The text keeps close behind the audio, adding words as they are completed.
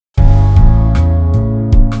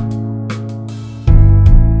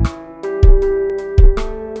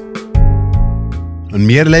En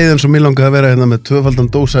mér leiði eins og mér langaði að vera hérna með tvöfaldan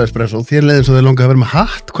dósa espresso, þér leiði eins og þér langaði að vera með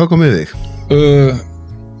hatt, hvað kom við þig?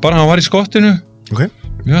 Bara hann var í skottinu, mér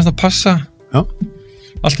fannst það passa,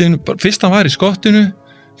 allt í einu, fyrst hann var í skottinu,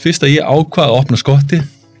 fyrst að ég ákvað að opna skottið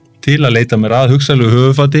til að leita mér að hugsanlegu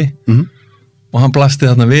höfufati og hann blasti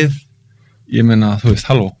þarna við, ég meina, þú veist,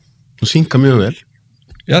 halló. Þú synka mjög vel.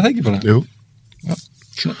 Já, það ekki bara. Jú.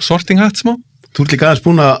 Sorting hatt smá. Þú ert líka aðeins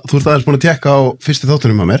búin að tekka á fyrstu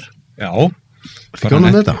þáttunum að mér. Já. Ertu ekki ánægð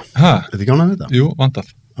með þetta? Hæ? Ertu ekki ánægð með þetta? Jú, vandað.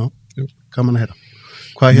 Já, jú, gaman að heyra.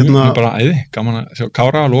 Hvað hérna? Bara æði, gaman að sjá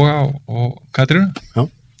Kára, Loga og Katrínu. Já.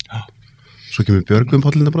 Svo kemur Björgvin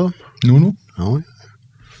Pállinda bráðum. Nú. Já.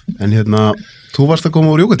 En hérna, þú varst að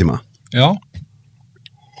koma úr jógatíma? Já.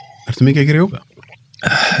 Ertu mikið að gera jóga?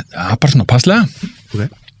 Já, bara svona passlega.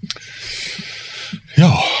 Já,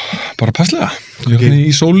 bara passlega. Ég er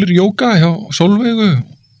í sólir jóga hjá Sölvegu.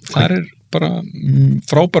 Það er bara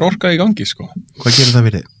frábær orka í gangi, sko. Hvað gerir það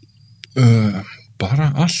fyrir þig? Bara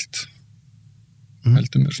allt.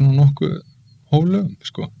 Heldur mér svona nokkuð hóflegum,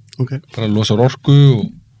 sko. Bara losar orku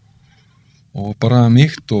og bara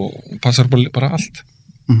mýkt og passar bara allt.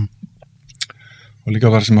 Og líka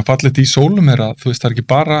bara sem að fallet í sólum er að, þú veist, það er ekki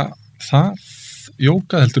bara það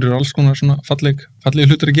jóga, heldur eru alls konar svona fallegi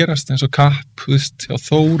hlutur að gerast, eins og kapp, þú veist, hjá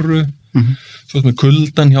Þóru, svo er með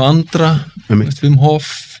kuldan hjá Andra, þú veist, Wim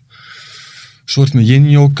Hof, svo er með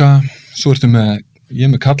yin-jóga, svo er með, ég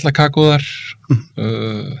er með kallakakóðar,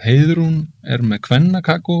 Heiðrún er með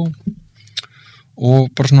kvennakakó og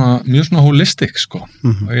bara svona, mjög svona holistic, sko,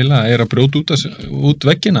 og eiginlega er að brjóta út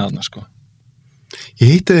veggina þarna, sko.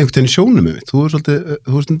 Ég hitti þig einhvern veginn í sjónum með mitt, þú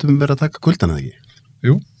er stundum verið að taka kuldan, eða ekki?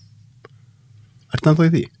 Jú. Ertu hann þá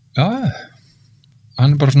í því? Já,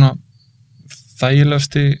 hann er bara svona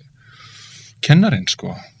þægilegasti kennarinn,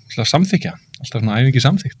 sko, til að samþykja, alltaf svona æfingi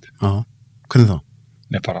samþykkt. Já, hvernig þá?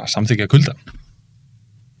 Nei, bara samþykja kuldan.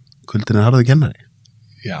 Kuldin er harður kennari?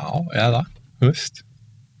 Já, eða, þú veist.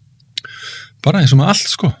 Bara eins og með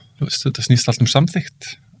allt, sko, þú veist, þetta snýst allt samþykkt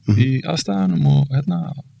í aðstæðanum og hérna,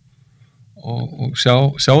 og sjá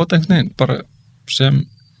þetta einhvern veginn, bara sem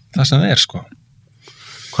það sem það er, sko.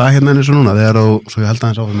 Hvað hérna er svo núna, svo ég held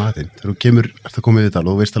aðeins áfram að þeim, þegar þú kemur, ert að koma í þetta og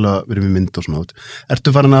þú veist alveg að vera með mynd og svona, ertu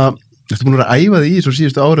búin að æfa þig í svo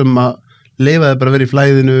síðustu árum að leifa þig bara að vera í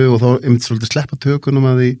flæðinu og þá einmitt svolítið sleppa tökunum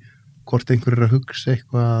að því hvort einhver er að hugsa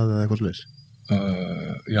eitthvað eða eitthvað svoleiðis?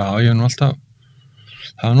 Já, það er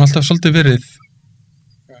nú alltaf svolítið verið,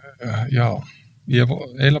 já, ég hef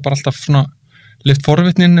eiginlega bara alltaf svona lift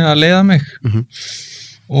forvitninni að leiða mig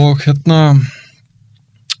og hérna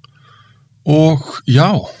og já,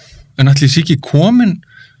 en ætli ég sé ekki komin,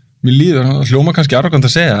 mér líður, hljóma kannski arrogant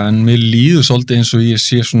að segja, en mér líður svolítið eins og ég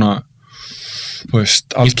sé svona, þú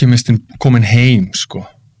veist, alkemistinn komin heim, sko,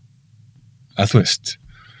 að þú veist,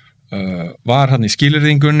 var hann í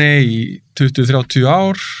skilyrðingunni í 20-30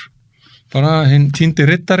 ár, bara hinn týndi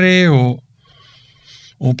riddari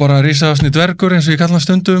og bara risavaxni dvergur eins og ég kalla hann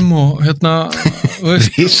stundum og hérna, þú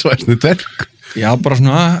veist. Risavaxni dvergur? Já, bara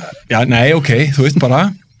svona, já, nei, ok, þú veist, bara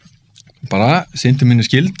syndu minni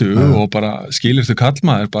skildu og bara skilurðu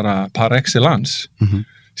kallmaður bara par excellence,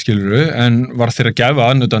 skilurðu, en var þeirra gæfa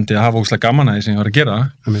aðnötandi að hafa ógeðslega gaman að því sem ég var að gera,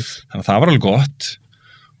 þannig að það var alveg gott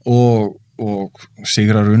og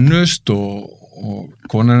sigrar unnust og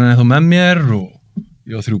konan er þá með mér og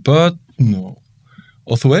ég á 3 börn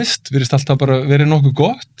og þú veist, virðist alltaf bara verið nokkuð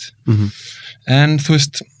gott, en þú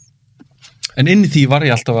veist, en inn í því var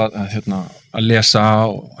ég alltaf að lesa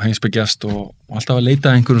og heimspekjast og alltaf að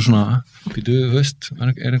leita einhverju svona, býtu, þú veist,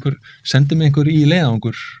 er einhver, sendi mig einhver í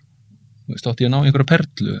leiðangur, þú veist, átti ég að ná einhverja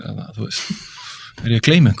perlu, eða, þú veist, er ég að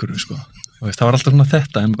gleyma einhverju, sko, þú veist, það var alltaf svona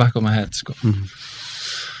þetta in the back of my head, sko.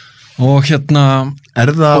 Og hérna,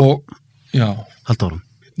 er það, já, halda árum.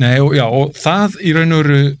 Nei, og það í raun og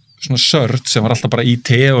veru svona sört sem var alltaf bara í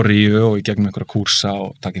teóríu og í gegnum einhverja kúrsa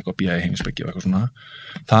og taka eitthvað BA í heimspeki og eitthvað svona,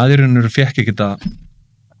 það í raun og veru fekk ekkert að,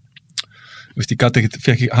 veist, ég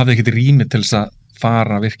hafði ekkert rými til þess að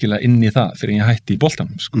fara virkilega inn í það fyrir ég hætti í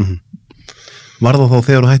boltanum, sko. Var það þá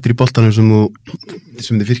þegar þú hættir í boltanum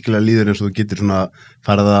sem þið virkilega líður eins og þú getur svona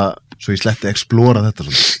farið að svo ég sletti explora þetta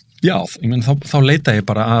svona? Já, ég menn þá leita ég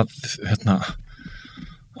bara að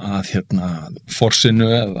forsinu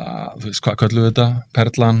eða, þú veist, hvað kölluðu þetta,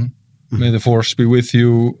 perlan, may the force be with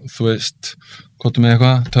you, þú veist, kottu með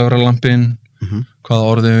eitthvað, töfralampin, hvaða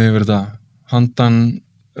orðið við verið þetta, handan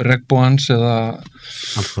regnbóans eða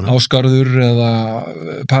áskarður eða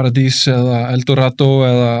paradís eða eldorado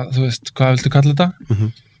eða, þú veist, hvað viltu kalla þetta?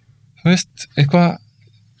 Þú veist,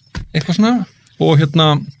 eitthvað svona, og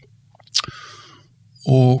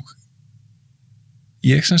og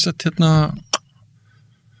ég sem sagt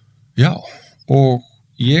já, og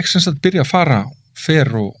ég sem sagt byrja að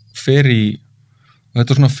fer í og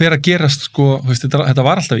þetta svona fer að gerast sko, veist, þetta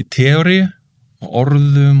var alltaf í teóri og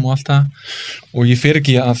orðum og allt það og ég fer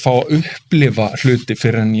ekki að fá að upplifa hluti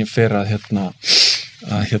fyrir en ég fer að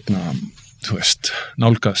þú veist,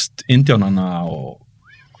 nálgast indjánana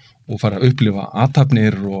og fara að upplifa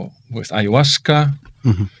athafnir og þú veist, ayahuasca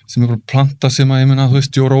sem er bara planta sem að ég meina, þú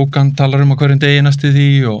veist, Joe Rogan talar um að hverjum degi næstu því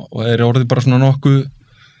og er orðið bara svona nokkuð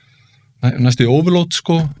næstu overload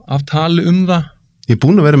sko af tali það. Ég er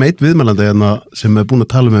búin að vera með eitt viðmælandi hérna sem er búin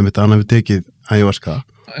að tala með mitt að hann hefur tekið ayahuasca.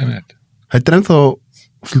 Þetta er ennþá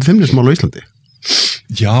svolítið feimnismál á Íslandi.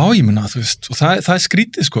 Já, ég meina, þú veist, og það er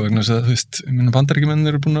skrítið sko, vegna þess að, þú veist, ég meina bandaríkjumenn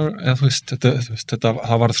eru búin að, eða þú veist,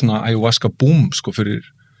 það var svona ayahuasca boom sko fyrir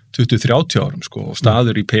 20-30 árum sko og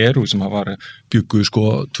staður í Peru sem var bygguð sko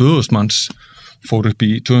 2000 manns fór upp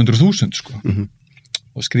í 200.000 sko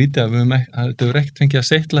og skrítið að þetta hefur ekkert fengið að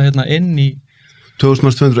setla hérna inn í 2000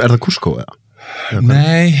 manns 200, er það Cusco eða?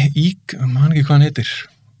 Nei, man ekki hvað hann heitir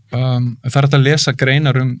það er að lesa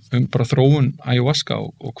greinar um bara þróun ayahuasca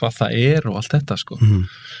og hvað það er og allt þetta sko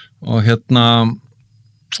og hérna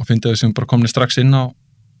og finnst þau sem bara komni strax inn á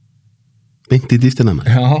beint í dýftina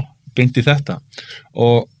með já, beint í þetta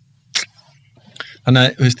og þannig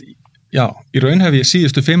að, veist, já, í raun hef ég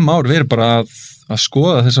síðustu 5 ár verið bara að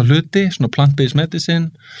skoða þessa hluti, svona plant-based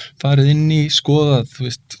medicine, farið inn í, skoða, þú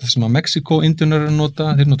veist, það sem að Mexiko-indjúnar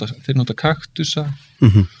nota, þeir nota kaktusa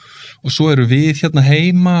og svo eru við hérna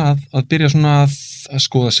heima að byrja svona að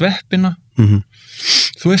skoða sveppina,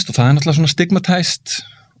 þú veist, og það er náttúrulega svona stigmatized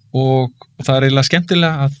og það er eiginlega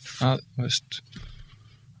skemmtilega að þú veist,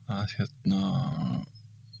 að hérna,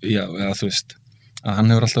 já, eða þú veist, að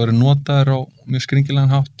hann hefur alltaf verið notaður á mjög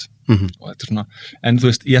skringilegan hátt og þetta er svona, en þú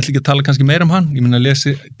veist, ég ætla ekki að tala kannski meira hann, ég meina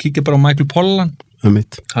að kíkja bara á Michael Pollan, hann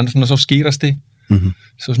er svona sá skýrasti,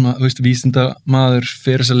 svo svona, þú veist, vísindamaður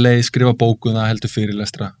fyrir þessa leið, skrifa bóku það heldur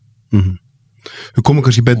fyrirlestra. Við komum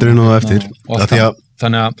kannski betur inn á það eftir.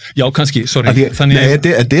 Þannig að, já kannski, sorry.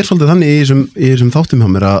 Þetta er svolítið þannig í þessum þáttum hjá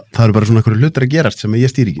mér að það eru bara svona einhverju hlutir að gerast sem ég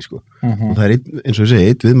stýri ekki, sko. Og það er eins og ég segi,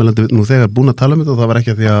 eitt viðmælandi nú þegar búin að tala um þetta og það var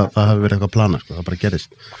ekki að því að það hafi verið eitthvað plana, sko, það bara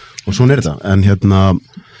gerist. Og svona er þetta, en hérna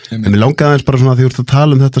en mér langaði eins bara svona að því þú ert að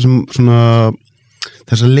tala um þetta sem svona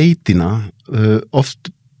þessa leitina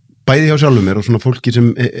oft bæði hjá sjálfum mér og svona fólki sem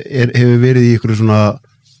hefur verið í einhverju svona,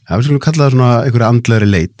 við skulum kalla það svona einhverju andlegri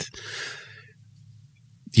leit.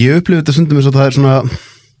 Ég upplifi þetta stundum eins og það er svona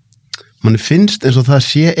manni finnst eins og það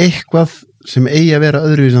sé eitthvað sem eigi að vera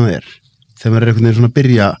öðruvís en það er þegar maður er einhvern veginn svona að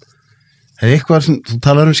byrja það er eitthvað sem, þú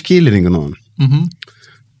talar um skilyrðingun á hann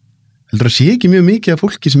heldur að sé ekki mjög mikið af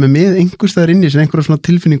fólki sem er með einhvers staðar inni sem einhverja svona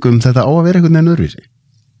tilfinningum þetta á að vera einhvern veginn öðruvísi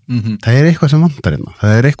það er eitthvað sem vantar hérna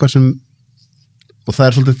það er eitthvað sem og það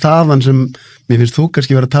er svolítið þaðan sem mér finnst þú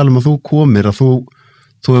kannski vera að tala um að þú komir að þú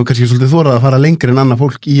hefur kannski svolítið þorað að fara lengri en annað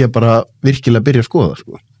fólk í að bara virkilega byrja að skoða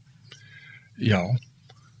sko. Já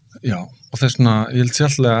og þess vegna ég held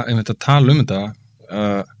sérlega einmitt að tala um þetta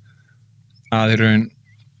að í raun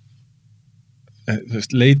þú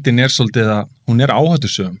veist, leitin er svolítið að hún er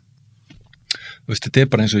áhættusöm þú veist, þetta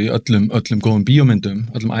er bara eins og í öllum góðum bíómyndum,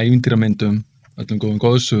 öllum ævintýramyndum öllum góðum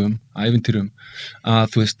góðsögum, ævintýrum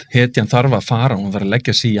að þú veist, hetjan þarf að fara og hún þarf að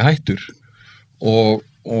leggja sig í hættur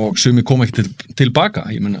og sumi koma ekki tilbaka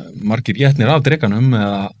ég meina, margir étnir af drekanum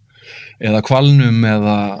eða hvalnum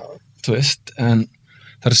eða, þú veist, en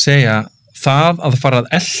það er að segja, það að fara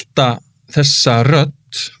að elta þessa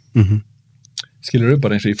rödd skilur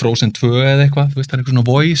bara eins og í Frozen 2 eða eitthvað, þú veist, það er eitthvað svona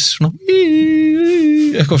voice svona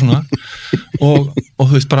eitthvað svona og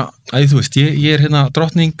þú veist bara, þú veist, ég er hérna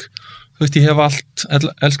drottning, þú veist, ég hef allt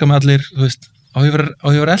elska mig allir, þú veist á ég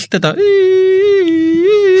var eld þetta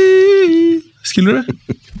skilur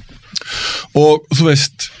og þú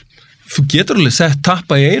veist þú getur alveg sett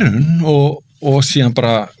tappa í eyrun og síðan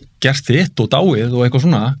bara gert þitt og dáið og eitthvað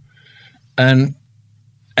svona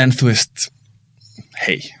en þú veist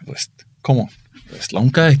þú veist, come on þú veist,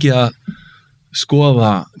 langaði ekki að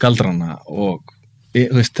skoða galdrana og þú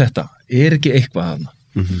veist, þetta er ekki eitthvað þarna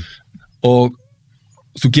og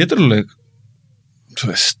þú getur alveg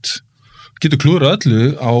þú veist getur klúður öllu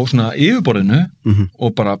á svona yfirborðinu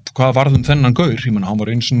og bara hvað varðum þennan gaur, ég menna hann var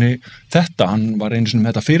einu sinni þetta, hann var einu sinni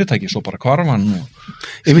með þetta fyrirtæki svo bara hvarf hann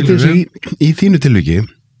Ég veit eins og í þínu tilviki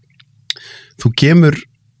þú kemur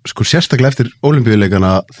sko sérstaklega eftir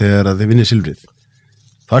ólympíuleikana þegar þið vinnið silfrið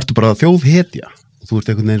þá ertu bara þjóðhetja og þú ert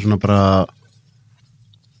einhvern veginn svona bara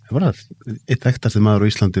eitt ektasti maður á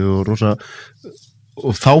Íslandi og rosa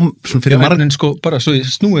og þá svona fyrir margin sko bara svo ég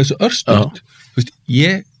snúi þessu örstuð þú veist,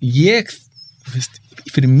 ég þú veist,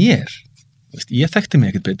 fyrir mér þú veist, ég þekkti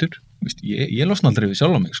mig ekkert betur ég losna aldrei við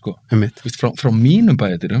sjálf á mig, sko. Einmitt. Frá mínum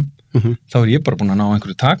bæjadirum, þá ég bara búin að ná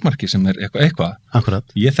einhverju takmarki sem eitthvað. Akkurat.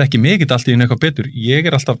 Ég þekki mig ekki alltaf í eitthvað betur, ég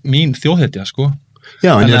alltaf mín þjóðhetja, sko.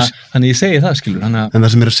 Já, þannig ég segi það, skilur. En það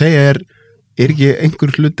sem að segja er ekki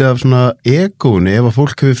einhver hluti af svona egóni, ef að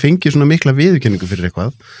fólk hefur fengið svona mikla viðurkenningu fyrir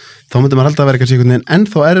eitthvað, þá myndi maður alltaf vera kannski einhvern veginn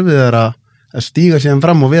ennþá erfiðara að stíga síðan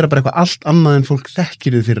fram og vera bara eitthvað allt annað en fólk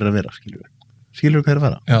þekkir þið fyrir að vera, skilur hvað er að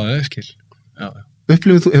vera? Já, ég skil. Já.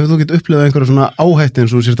 Hefur þú getið upplifað einhverja svona áhætti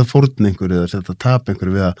eins og sért að fórna einhverju eða sért að tapa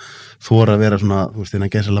einhverju við að þora að vera svona, þú veist,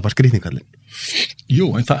 að gesa lappa skrýtningallinn? Jú,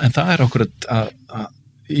 en það er okkur að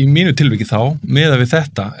í mínu tilviki þá, með að við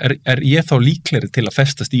þetta, er ég þá líklegri til að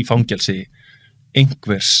festast í fangelsi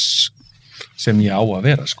einhvers sem ég á að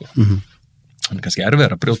vera, sko. Þannig kannski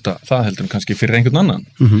erfiðar að brjóta það heldur en kannski fyrir einhvern annan.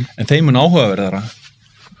 En þeim mun áhugaverðara.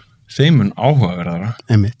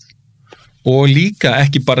 Einmitt. Og líka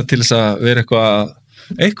ekki bara til þess að vera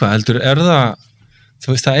eitthvað heldur það, þú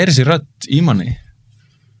veist, það er þessi rödd í manni.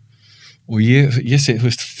 Og ég segi, þú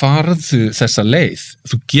veist, farðu þessa leið.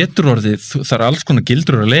 Þú getur orðið, það er alls konar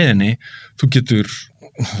gildur á leiðinni, þú getur,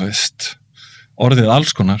 þú veist, orðið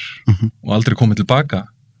alls konar og aldrei komið tilbaka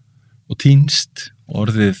og týnst og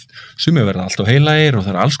orðið, sumir verða alltaf heilagir og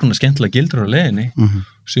það er alls konar skemmtilega gildur á leiðinni,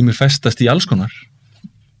 sumir festast í alls konar.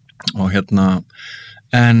 Og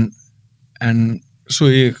en svo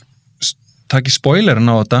ég taki spoilerin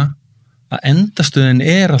á þetta, að endastöðin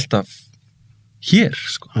er alltaf hér,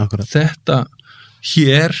 sko. Akkurat. Þetta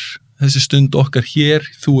hér, þessi stund okkar hér,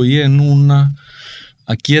 þú og ég núna,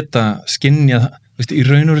 að geta skynja, veist, í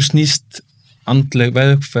raun og veru snýst andleg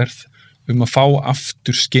vegferð að fá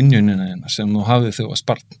aftur skynjunina sem þú hafið þegar þú varst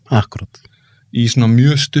barn. Akkurat. Í svona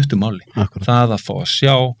mjög stuttu máli. Akkurat. Það að fá að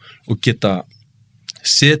sjá og geta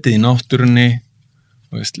setið í náttúrunni,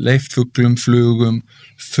 leyft fuglum, flugum,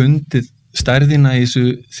 fundið stærðina í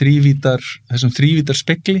þessum þrívítar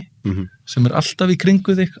spegli sem er alltaf í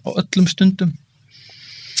kringu þig á öllum stundum.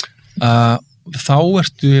 Þá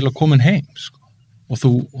ertu eiginlega komin heim, sko. Og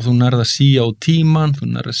þú nærð að síja út tíman,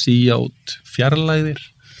 þú nærð að síja út fjarlægðir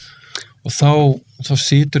og þá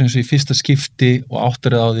situr eins og í fyrsta skipti og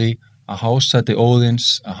áttar á því að hásæti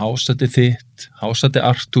Óðins, að hásæti þitt, hásæti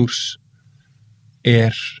Artúrs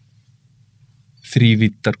er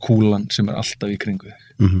þrívítar kúlan sem er alltaf í kringu þig.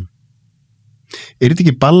 Er þetta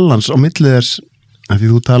ekki balans á milli þess að því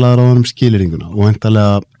þú talaðir á skilyrðinguna og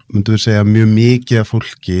væntanlega myndum við segja mjög mikið af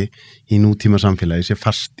fólki í nútíma samfélagi sé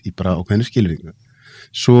fast í bara ákveðinu skilyrðingu.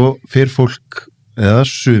 Svo fer fólk, eða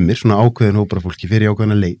sumir, svona ákveðin hópar af fólki fyrir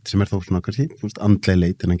ákveðina leit sem er þó svona kannski, andleg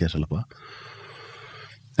leit innan gesalappa.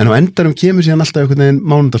 En á endanum kemur síðan alltaf einhvern veginn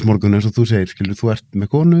mánudagsmorgun eins og þú segir, skilur, þú ert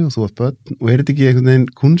með konu og þú ert börn og er þetta ekki einhvern veginn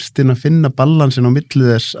kunstin að finna balansin á milli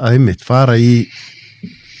þess að einmitt fara í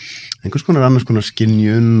einhvers konar annars konar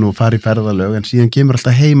skynjun og fara í ferðalög en síðan kemur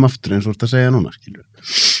alltaf heim aftur eins og þú ert að segja núna, skilur.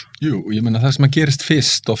 Jú, ég meina það sem að gerist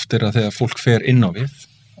fyrst oft er að þegar fólk fer inn á við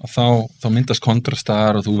þá myndast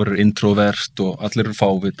kontrastar og þú verður introvert og allir eru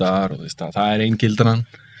fávitar og það er einn gildran,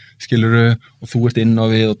 skiluru, og þú ert inn á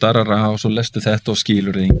við og darara og svo lestu þetta og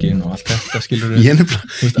skilur enginn og allt þetta, skiluru. Ég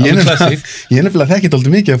nefnilega þekkit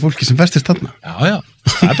aldrei mikið af fólki sem festist þarna. Já,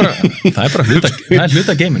 það er bara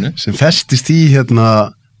hluta geiminu. Sem festist í,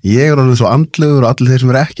 ég er orðið svo andlegur og allir þeir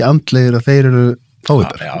sem eru ekki andlegir að þeir eru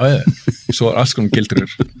fávitar. Já, svo er alls konar gildur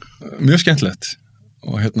mjög skemmtilegt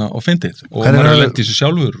og fyndið og maður er lent í þessu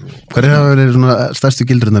sjálfur. Hver er að verið svona stærstu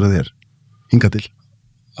gildrunar af þér? Hingað til?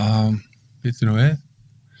 Vittu nú við.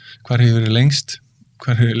 Hvar hefur verið lengst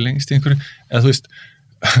í einhverju? Eða þú veist,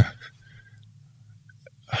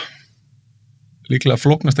 líklega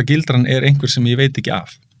flóknasta gildran er einhver sem ég veit ekki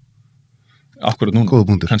af. Akkurat núna. Góða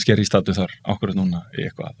punktur. Kannski er ég staddur þar, akkurat núna í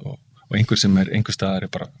eitthvað og einhver sem er einhver staðar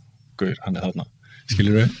er bara gaur, hann er þarna.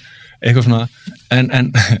 Skilurðu? Eitthvað svona,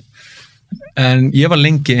 en ég var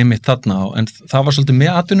lengi einmitt þarna en það var svolítið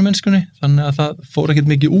með atvinnumennskunni þannig að það fór ekkert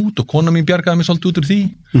mikið út og kona mín bjargaði mig svolítið út úr því.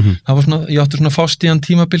 Það var svona, ég átti svona fástíðan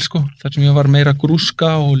tímabil, sko, þar sem ég var meira að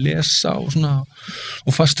grúska og lesa og svona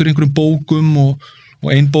og fastur í einhverjum bókum og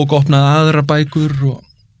ein bók opnaði aðra bækur og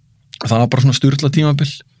það var bara svona sturla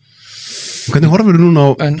tímabil. Hvernig horfir þú núna á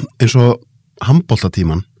eins og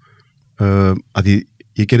handboltatíman að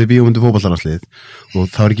ég gerði bíómyndu fótboltalandslið og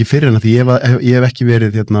það var ekki fyrir en að því ég hef ekki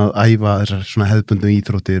verið að æfa þessar svona hefðbundum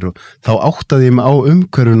íþróttir og þá áttaði ég mig á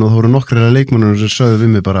umhverfinu og þá voru nokkrar leikmennur sem sögðu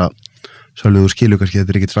við mig bara, Sölva, þú skilur kannski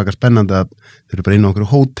þetta er ekkit svaka spennandi að þeir eru bara inn á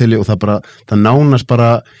einhverju hóteli og það nánast bara,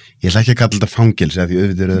 ég ætla ekki að kalla þetta fangelsi af því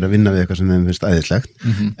auðvitað eru þeir að vinna við eitthvað sem þeim finnst æðislegt,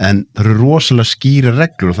 en það eru rosalega skýra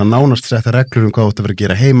reglur og það nánast setja reglur hvað þú átt að vera að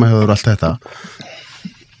gera heima hjá þér og allt þetta.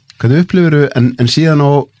 Hvernig upplifirðu, en síðan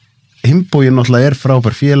á himbógin náttúrulega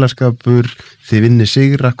frábær félagskapur, þið vinnir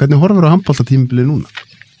sigra, hvernig horfur á handboltatímabilið núna?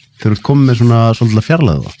 Þeir eru komið með svona svolítið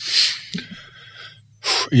fjarlæðu það?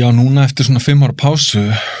 Já, núna eftir svona 5 ára pásu,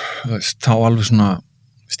 þá alveg svona,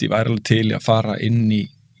 ég væri alveg til að fara inn í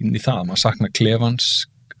það, maður saknar klefans,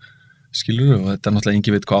 skilur, og þetta náttúrulega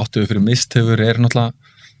engin veit hvað áttuðu fyrir mistöfur náttúrulega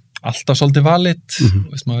alltaf svolítið valit,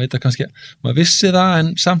 maður veit að kannski, maður vissi það en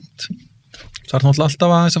samt, það náttúrulega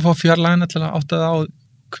alltaf að þess að fá fjarlægina til að átta það á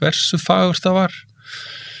hversu fagurt það var.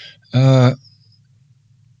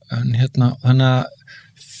 En þannig að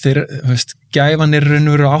þeir, gæfan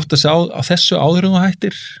raunveru að átta sig á þessu áður þú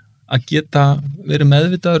hættir, að geta verið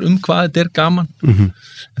meðvitaður hvað þetta gaman.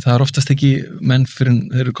 En það oftast ekki menn fyrir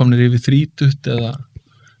þeir eru komnir yfir 30 eða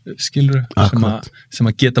skilur sem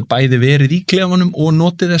að geta bæði verið í klefanum og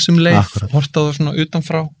notið þessum leið, horta það svona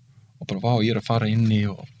utanfrá og bara vá, ég að fara inn í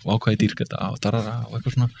og vá hvað ég dýrka þetta og darara og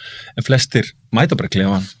eitthvað svona, en flestir mæta bara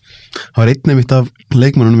klefan. Það var einn einmitt af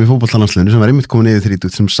leikmannunum í fótboltalandsliðinu sem var einmitt komin yfir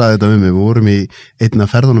 30 sem sagði þetta við mig, við vorum í einna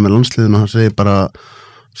ferðunum með landsliðinu og hann segi bara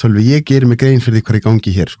Sölvi, ég gerir mig grein fyrir því hvað er í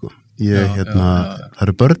gangi hér sko. Það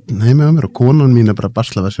eru börn heima á mér og konan mín bara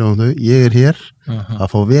barsla að sjá þau, ég hér að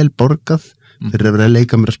fá vel borgað, þeir eru verið að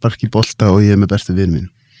leika mér að sparka í bolta og ég með bestu vin mín.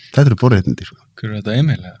 Þetta eru borréttindi sko. Hver er þetta,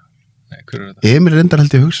 Emil? Emil reyndar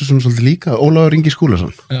held ég að hugsa svona svolítið líka, Ólafur Ingi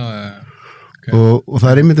Skúlason. Okay. Og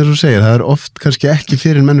það er einmitt eins og segir, það er oft kannski ekki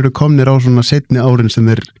fyrir menn eru komnir á svona seinni árin sem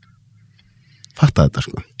þeir fatta þetta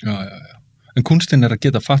sko. Já. En kunstinn að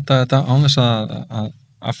geta fatta þetta án þess að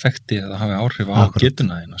affekti eða hafi áhrif á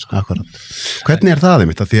getuna þína sko. Akkurat. Hvernig það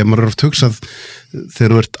einmitt? Því að maður oft hugsað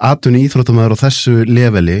þegar þú ert atvinni íþróttamaður á þessu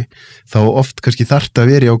leveli, þá oft kannski þarft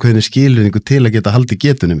að vera í ákveðinni skilningu til að geta haldið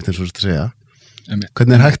getunni eins og þetta segja.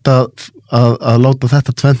 Hvernig er hægt að láta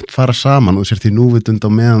þetta tvennt fara saman og sér því núvitund á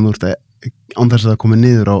meðan þú ert án þess að það komi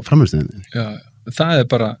niður á framhjálpstöðinni? Já,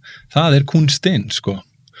 það er kunstinn sko.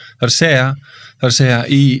 Það er að segja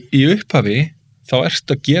í upphafi þá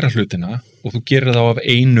ertu að gera hlutina og þú gerir þá af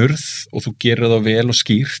einurð og þú gerir þá vel og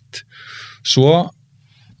skýrt. Svo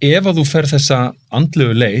ef að þú fer þessa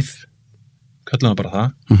andlegu leið, kallum það bara það,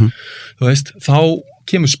 þú veist, þá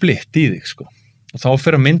kemur splitt í þig sko. Og þá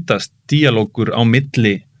fer að myndast díalógur á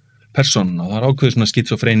milli persónuna og það er ákveður svona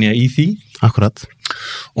skizofrenia í því. Akkurat.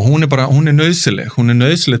 Og hún er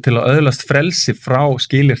nauðsynleg til að öðlast frelsi frá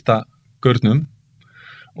skilyrta görnum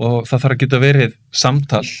og það þarf að geta verið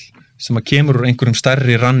samtal sem að kemur úr einhverjum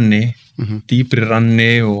stærri ranni, dýpri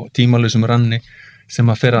ranni og tímalausum ranni sem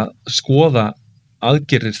að fer að skoða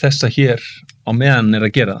aðgerðir þessa hér á meðan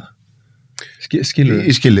að gera það. Skilur?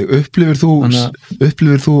 Ég skilji,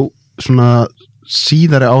 upplifir þú svona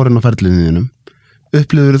síðari árin á ferlininum,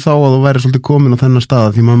 upplifir þá að þú væri svolítið komin á þennan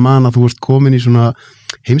stað því maður man að þú ert komin í svona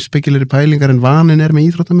heimspekilegri pælingar en vanin með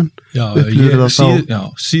íþróttamenn? Já,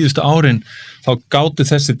 síðustu árin þá gátu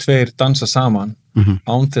þessi tveir dansa saman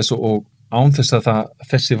án þess að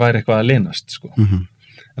þessi væri eitthvað að leynast sko.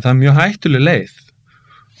 En það er mjög hættuleg leið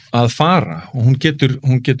að fara og hún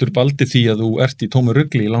getur baldið því að þú ert í tómu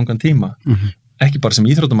rugli í langan tíma, ekki bara sem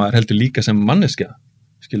íþróttamaður heldur líka sem manneskja,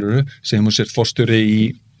 skilurðu, sem hún sér forstjóri í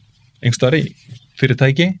einhverstaðar í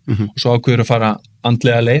fyrirtæki og svo ákveður að fara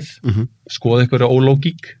andlega leið, skoða eitthvað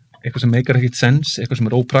ólógík, eitthvað sem meikar ekkert sens, eitthvað sem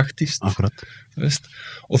er ópraktískt. Akkurat.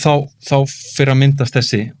 Og þá fyrir að myndast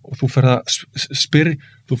þessi og þú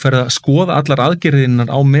fyrir að skoða allar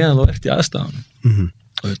aðgerðinnar á meðan þú ert í aðstæðanum.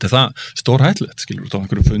 Og þetta er það stórhættulegt, skilur þú á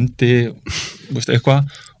einhverju fundi, eitthvað,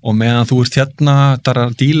 og meðan þú ert hérna, það er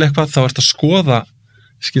að díla eitthvað, þá ert að skoða,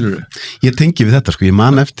 skilur þú? Ég tengi við þetta, sko, ég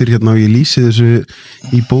man eftir hérna og ég lýsi þessu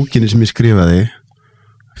í bókinni sem ég skrifaði,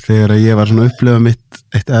 þegar ég var svona að upplifa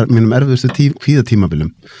eitt af mínum erfiðustu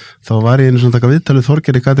kvíðatímabilum, þá var ég einu svona taka viðtalið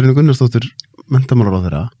Þorgerði Katrínu Gunnarsdóttur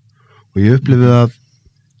menntamálaráðherra og ég upplifið að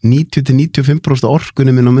 90-95%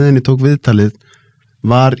 orkunni minn á meðan ég tók viðtalið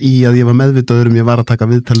var í að ég var meðvitaður ég var að taka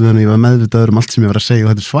viðtalið og ég var meðvitaður allt sem ég var að segja og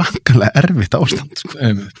þetta er svakalega erfitt ástand sko.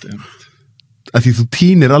 Einmitt. Að því þú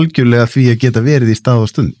tínir algjörlega því að geta verið í stað og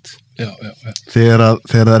stund. Já. Þegar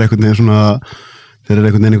það er einhvern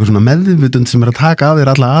veginn svona meðvitund sem er að taka af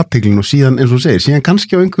þér alla athyglingu og síðan, eins og þú segir, síðan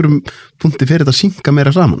kannski á einhverjum punkti fyrir þetta að synka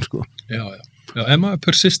meira saman, sko. Já, ef maður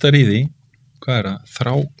persistar í því, hvað er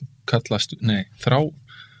það?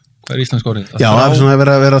 Hvað er íslensk orðið? Já, það er svona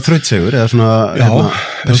að vera þrautsegur eða svona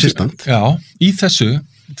persistant. Já, í þessu,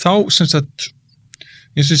 þá sem sagt,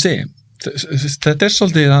 eins og ég segi, þetta er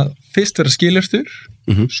svolítið að fyrst vera skilyrtur,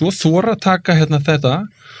 svo þora að taka hérna þetta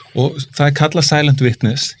og það er kallað silent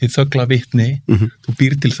witness, því þögla vitni, þú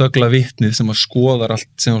býr til þögla vitnið sem að skoðar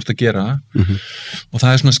allt sem þú ert að gera og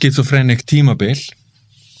það er svona skizofrenik tímabil,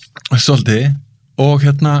 svolítið, og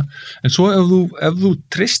en svo ef þú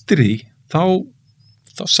treystir því þá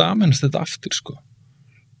samennast þetta aftur sko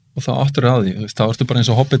og þá áttur á því, þá ertu bara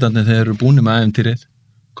eins og hobbitarnir þegar eru búin með æventýrið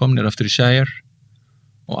komnir aftur í Shire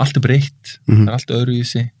og allt breytt, það allt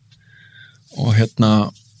öðruvísi og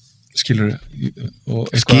skilur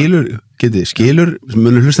og skilur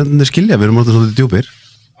munur hlustendurnir skilja, við erum orðið svolítið djúpir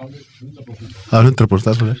það er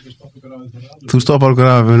 100% þú stoppar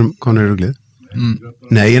okkur að við erum konur í ruglið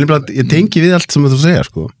nei, ég tengi við allt sem þú segja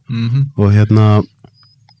sko og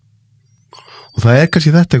og það er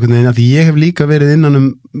kannski þetta einhvern veginn að því ég hef líka verið innan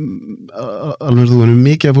alveg þú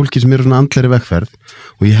mikið af fólki sem eru svona andlegri vegferð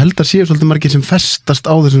og ég held að séu svolítið margir sem festast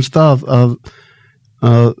á þessum stað að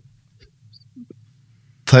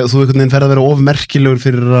þú einhvern veginn fer að vera ofmerkilegur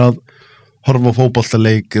fyrir að horfa á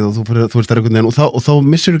fótboltaleik eða þú veist það einhvern veginn og þá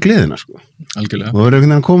missur þú gleðina sko algjörlega og verður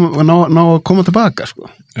einhvern veginn að ná að koma tilbaka sko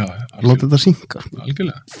láta þetta synka sko.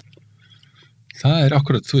 Algjörlega það er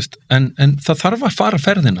akkurat, þú veist en það þarf að fara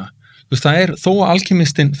ferðina þú veist, það er þó að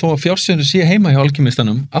alkymistinn, þó að fjársjóður sé heima hjá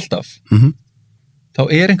alkymistanum alltaf þá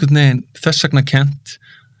er einhvern veginn þess vegna kennt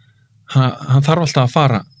hann þarf alltaf að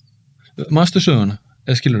fara manstu söguna,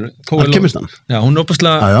 eða skilur alkymistan? Já, hún er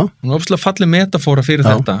óbúslega fallið metafóra fyrir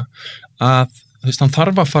þetta að þú veist, hann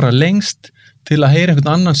þarf að fara lengst til að heyra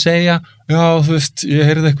einhvern annan segja já, þú veist, ég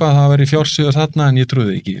heyrði eitthvað að það væri fjársjóður þarna en ég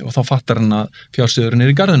trúði ekki og þá fattar hann að fjársjóðurinn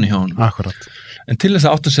er í garðinu hjá hann Akkurat En til þess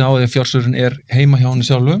að átta sig á því að fjársjóðurinn er heima hjá hann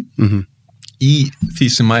sjálfu í því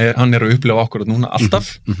sem hann er að upplefa okkur núna alltaf,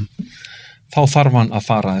 þá þarf hann að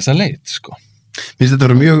fara þessa leið, sko. Mér finnst þetta að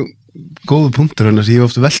vera mjög góðu punktur, en þess að ég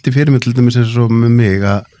ofta velti fyrir mig til dæmis eins og með mig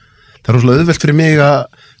að það er rosalega auðvelt fyrir mig að,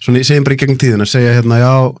 svona ég segjum bara í gegnum tíðin að segja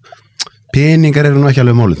já, peningar eru nú ekki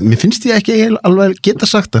alveg málið. Mér finnst ég ekki alveg geta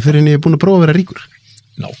sagt það fyrir en ég er búin að prófa að vera ríkur.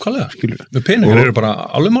 Nákvæmlega, skilur. Með peningar eru bara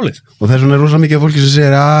alveg málið. Og það er svona rosa mikið af fólki sem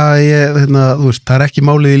segir þú veist, það er ekki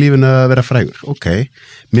málið í lífinu að vera frægur. Ok,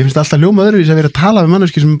 mér finnst alltaf hljóma öðruvís að vera að tala við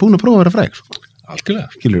manneski sem er búin að prófa að vera frægur. Sko. Algjörlega.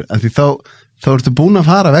 Skilur, en því þá ertu búin að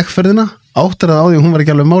fara vegferðina, áttar það á því að hún var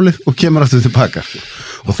ekki alveg málið og kemur aftur tilbaka.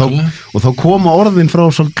 Og þá koma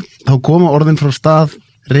orðin frá stað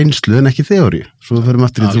reynslu en ekki þeóri. Svo við förum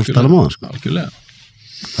aftur í þú tala móðan. Sko. Algjörlega.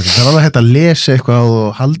 Það er alveg hægt að lesa eitthvað og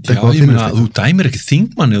halda eitthvað. Já, ég meina, þú dæmir ekki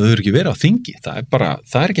þingmanni ef þú eru ekki verið á þingi.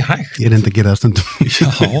 Það er ekki hægt. Ég reyndi að gera það stundum. Já,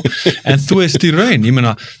 en þú veist í raun, ég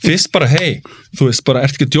meina, fyrst bara, þú veist bara,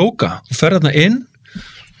 ert ekki að djóka. Þú fer þarna inn,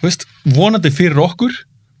 þú veist, vonandi fyrir okkur,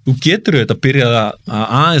 þú getur auðvitað að byrja að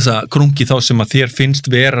aðeins að krungi þá sem að þér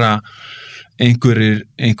finnst vera einhverjir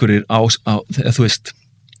þú veist,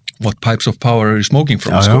 what pipes of power are you smoking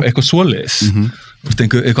from, já, já. Sko, eitthvað svoleiðis.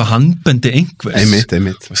 Eitthvað handbendi einhvers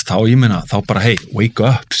einmitt. Þá ég meina, þá bara wake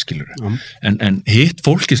up, skilur en hitt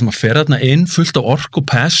fólki sem að fer þarna inn fullt af ork og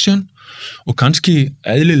passion og kannski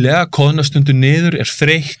eðlilega koðnastundu niður er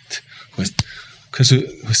þreytt hversu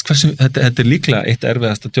þetta er líklega eitt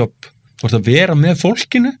erfiðasta jobb þú þarfst að vera með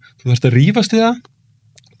fólkinu þú þarfst að rífast við það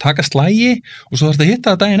taka slægi og svo þarfst að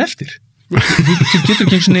hitta það daginn eftir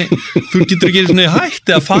þú getur ekki svona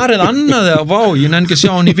hætti að farið annað eða vá, ég nenni ekki að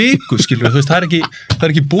sjá hann í viku skilur, þú veist, það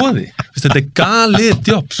er ekki boði þetta er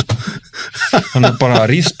galið jobb sko. þannig bara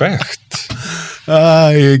respect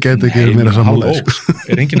ég get ekki meira sammála sko.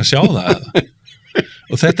 er enginn að sjá það eða?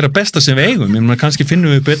 Og þetta er að besta sem við eigum ég meina, kannski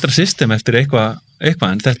finnum við betra system eftir eitthvað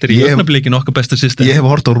en þetta er í öfnablikin okkar besta system ég hef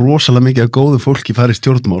hort á rosalega mikið að góðu fólki farið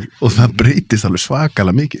stjórnmál og það breytist alveg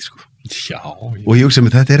svakalega mikið sko. Já, og ég hugsa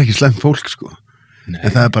með þetta er ekki slæmt fólk sko. En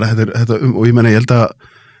það er bara þetta og ég meina ég held að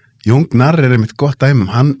Jón Gnarr er einmitt gott dæmum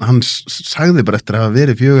hann sagði bara eftir að hafa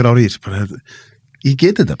verið 4 ár í bara, ég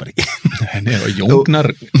geti þetta bara ekki Nei, Jón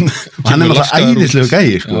Gnarr hann er alltaf æðislegu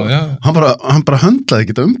gæi sko. já. Hann bara höndlaði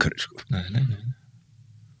ekki þetta umhverfi sko. Nei.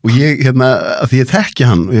 Og ég, að því ég þekki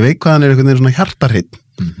hann og ég veit hvað hann er einhvern veginn svona hjartarheitt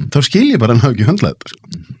þá skil ég bara hann hafa ekki höndlað þetta sko.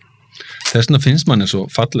 Þess vegna finnst mann eins og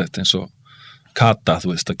fallegt eins og Kata,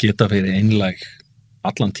 þú veist, að geta verið einlæg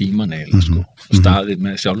allan tíman eiginlega, sko, staðið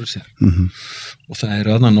með sjálfur sér og það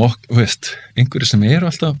eru aðna einhverju sem eru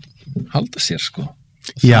alltaf halda sér, sko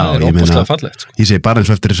og já, það er óbúslega fallegt, sko Ég segi bara eins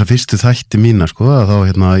og eftir þessa fyrstu þætti mína, sko, að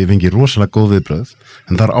þá, ég fengi rosalega góð viðbröð,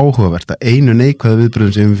 en það er áhugavert að einu neikvæða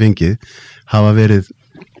viðbröðum sem við fengið hafa verið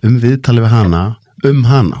viðtali við hana,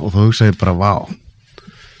 og þá hugsa ég bara, vá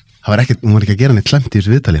hún var ekki að gera neitt slemt í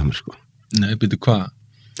þessu viðtali hjá mér, sko Nei, byrju, hvað?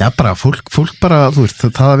 Já, bara, fólk bara, þú veist,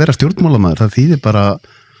 það að vera stjórnmálamaður, það þýðir bara,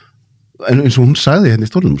 eins og hún sagði hérna í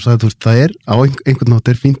stórnum, þú veist, það er, á einhvern nátt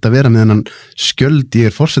er fínt að vera með hennan skjöld, ég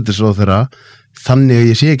er forsætisráðherra, þannig að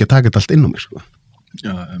ég sé ekki að taka þetta allt inn á mig, sko.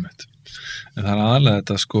 Já, einmitt. En það er aðalega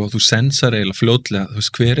þetta, sko, þú sensar eiginlega fljótlega, þú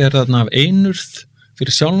veist, hver er þarna af einurð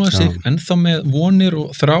fyrir sjálfan sig, ennþá með vonir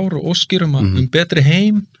og þrár og óskir um betri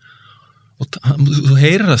heim og þú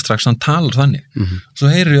heyrir það strax, hann talar þannig svo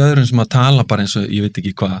heyrir í öðrum sem að tala bara eins og ég veit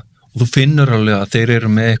ekki hvað og þú finnur alveg að þeir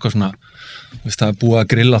eru með eitthvað svona það er búið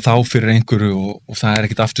að grilla þá fyrir einhverju og það er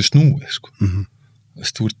ekkert aftur snúið sko.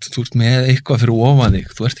 Þú ert með eitthvað fyrir ofan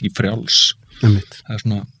þig, þú ert ekki frjáls það er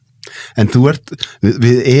svona En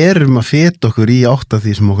við erum að feta okkur í átt af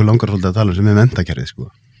því sem okkur langar svolítið að tala sem er menntakerfið sko.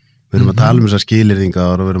 Við erum að tala þessar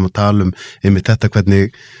skilyrðingar og við erum að tala einmitt þetta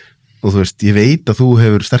hvernig og þú veist, ég veit að þú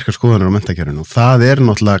hefur sterkar skoðanir á menntakerfinu og það er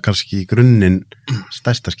náttúrulega kannski í grunninn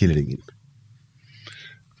stærsta skilyrðingin.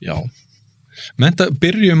 Já,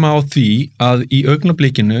 byrjum á því að í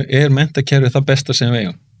augnablikinu er menntakerfið það besta sem við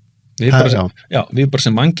eigum. Við bara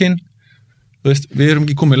sem mannkyn þú veist, við erum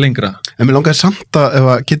ekki komið lengra. En mér langaði samt að ef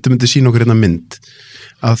að Kitty myndi sína okkur hérna mynd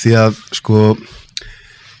af því að sko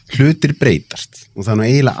hlutir breytast og það er nú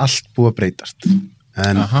eiginlega allt búið að breytast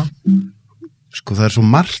en sko það er svo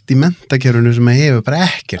margt í menntakerfinu sem hefur bara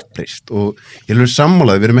ekkert breyst og ég er alveg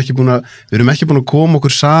sammálaði, við erum ekki búin að koma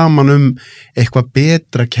okkur saman eitthvað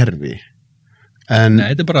betra kerfi en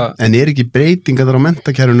er ekki breytinga þar á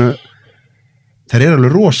menntakerfinu þær eru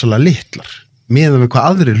alveg rosalega litlar meðan við hvað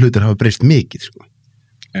aðrir hlutir hafa breyst mikið sko.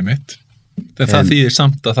 Einmitt. Það þýðir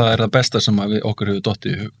samt að það er það besta sem okkur hefur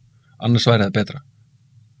dottið í hug. Annars væri það betra.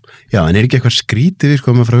 Já, en er ekki eitthvað skrítið við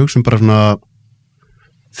sko að maður frá hugsun bara svona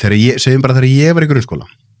segjum bara þegar ég var í grunnskóla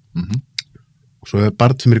og svo er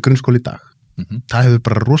barn sem er í grunnskóla í dag. Það hefur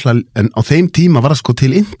bara rosalega, en á þeim tíma var það sko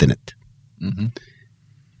til internet.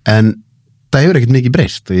 En það hefur ekkert mikið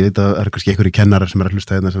breyst og ég veit að það er kannski einhverjir kennarar sem er að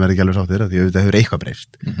hlusta hérna sem verður ekki alveg sáttir því ég veit að það hefur eitthvað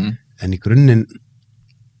breyst en í grunninn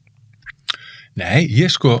Nei,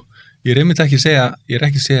 ég er einmitt ekki að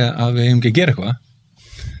segja að við hefum ekki að gera eitthvað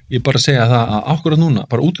ég er bara að segja það að ákvörða núna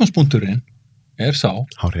bara útgangspunkturinn er sá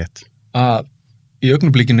Hárrétt. Að í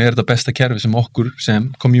augnablikinu er þetta besta kerfi sem okkur sem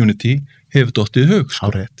community hefur dottið í hug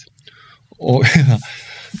Hárrétt.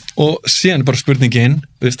 og síðan er bara spurningin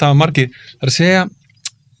það var margir, það er að segja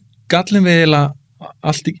gallin við eiginlega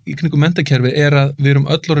allt í kringum menntakerfið er að við erum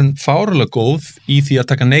öll orðin fárulega góð í því að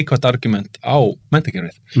taka neikvætt argument á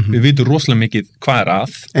menntakerfið. Við vitum rosalega mikið hvað er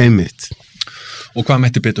að. Einmitt. Og hvað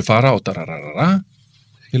mætti betur fara og dararara.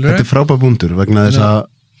 Þetta er frábær punktur vegna þess að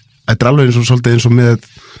þetta er alveg svolítið eins og með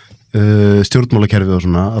stjórnmálakerfið og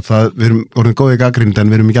svona að við erum orðin góðið gagnrýnd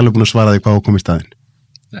en við erum ekki alveg búin að svara því hvað á komið í staðinn.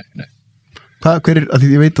 Nei.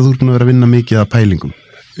 Því ég veit að þú ert búin að vera að vinna mikið að pælingum.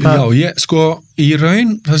 Já, í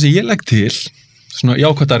raun, það sem ég legg til, svona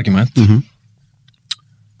jákvætt argument,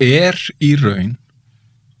 er í raun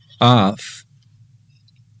að,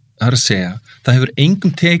 það er að segja, það hefur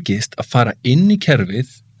engum tekist að fara inn í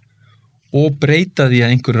kerfið og breyta því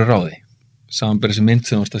að einhverju ráði, samanber þessi mynd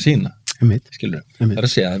sem þú ert að sína, skilur. Það er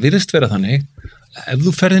að segja, það virðist vera þannig, ef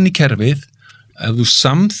þú ferð inn í kerfið, ef þú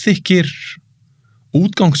samþykkir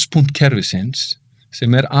útgangspunkt kerfisins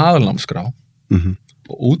sem er aðalnámskrá,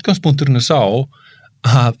 og útgangspunkturinn er sá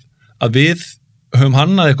að við höfum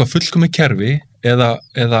hannað eitthvað fullkomið kerfi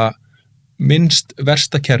eða minnst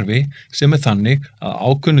versta kerfi sem er þannig að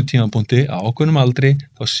ákveðnu tímapunkti, að ákveðnum aldri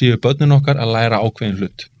þá séu börnin okkar að læra ákveðin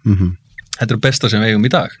hlut. Þetta er besta sem við eigum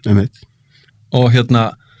í dag. Og það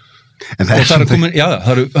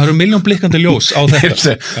eru miljón blikkandi ljós á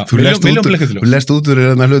þetta. Þú lest út úr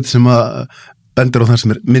þennan hlut sem að bendur á það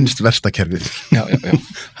sem er minnst versta kerfið. Já.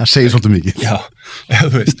 Það segir svolítið mikið. Já,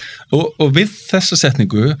 þú veist. Og við þessa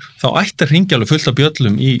setningu, þá ætti að hringja alveg fullt af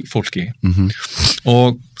bjöllum í fólki.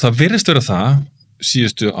 Og það virðist vera það,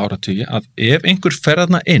 síðustu áratugi, að ef einhver fer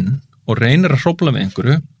þarna inn og reynir að hrófla með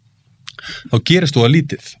einhverju, þá gerist þú að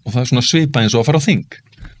lítið. Og það er svona svipað eins og að fara á þing.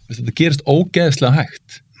 Þetta gerist ógeðslega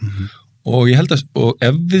hægt. Og ég held og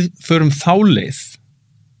ef við förum þá leið,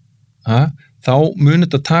 þá munir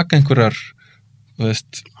þetta taka einhverjar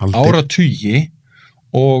áratugi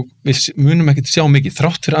og við munum ekki sjá mikið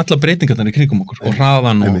þrátt fyrir alla breytingarnar í kringum okkur og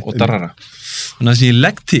hraðan og darrara. Þannig að sem ég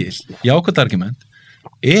legg til jákvætt argument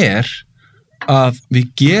er að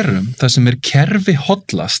við gerum það sem er kerfi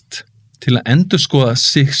hollast til að endurskoða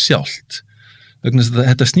sig sjálft. Vegna þess að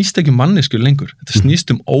þetta snýst ekki mannesku lengur. Þetta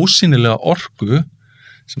snýst ósýnilega orku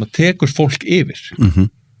sem að tekur fólk yfir.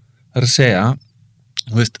 Það er að segja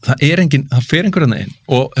það fer einhverjana inn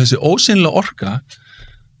og þessi ósýnilega orka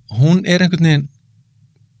hún er einhvern veginn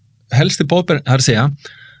helsti bóðberinn, það er að segja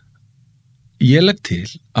ég legg til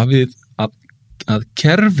að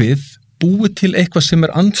kerfið búi til eitthvað sem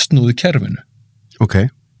er andsnúðu kerfinu. Ok,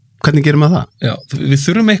 hvernig gerum við það? Já, við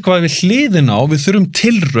þurfum eitthvað við hliðina á, við þurfum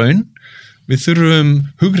tilraun, við þurfum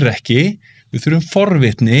hugrekki, við þurfum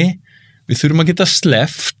forvitni, við þurfum að geta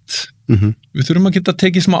sleppt Við þurfum að geta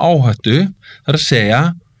tekið smá áhættu, það að segja,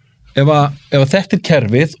 ef þetta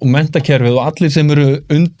kerfið og menntakerfið og allir sem eru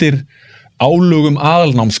undir álögum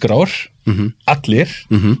aðalnámskrár, allir,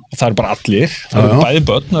 og það eru bara allir, það eru bæði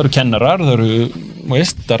börn, það eru kennarar, það eru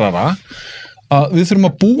darara, að við þurfum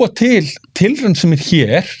að búa til tilraun sem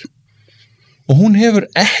hér og hún hefur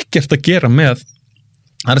ekkert að gera með,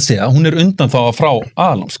 það að segja, hún undan þá frá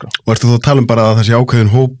aðalnámskrá. Og ertu þá að tala bara að þessi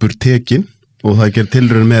ákveðin hópur tekin og það gerir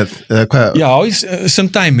tilraun með, eða hvað? Já, sem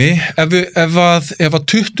dæmi, ef að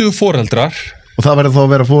 20 foreldrar. Og það verður þá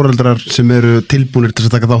að vera foreldrar sem eru tilbúnir til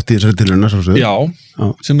að taka þátt í þessari tilraun, Já,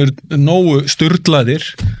 sem eru nógu sturlaðir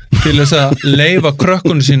til þess að leyfa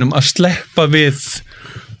krökkunum sínum að sleppa við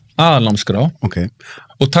aðalnámskrá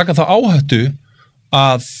og taka þá áhættu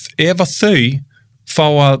að ef að þau fá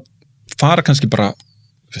að fara kannski bara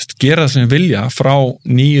gera það sem við vilja frá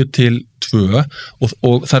 9 til 2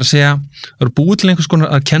 og það að segja, það eru búið til einhvers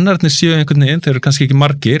konar að kennararnir séu einhvern veginn, þeir eru kannski ekki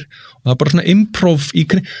margir og það er bara svona improv í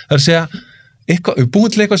kring, það að segja við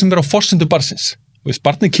búið til eitthvað sem er á forsendu barnsins,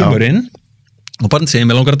 barnið kemur inn og barnið segir,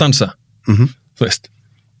 mér langar að dansa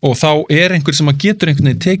og þá er einhver sem að getur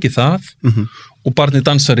einhvern veginn tekið það og barnið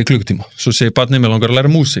dansar í klukkutíma, svo segir barnið, mér langar að læra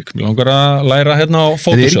músík, mér langar að læra hérna á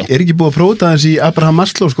Photoshop. Er ekki búið að prófa þess í Abraham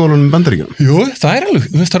Maslow skólanum í Bandaríkjunum? Jú, það er alveg,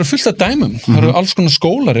 það eru fullt af dæmum, það eru alls konar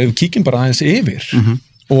skólar ef við kíkjum bara aðeins yfir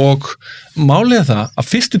og málið það að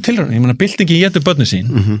fyrstu tilraunir, ég meina byltingi étur börnin sín,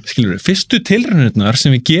 skilur við, fyrstu tilraunirnar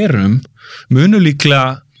sem við gerum munu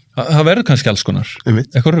líklega, það verður kannski alls konar,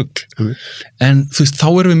 eitthvað rugl, en þú veist, þá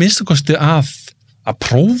erum við minnstakosti að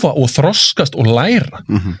prófa og þroskast og læra,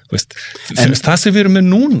 það sem við erum með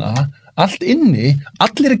núna, allt inni,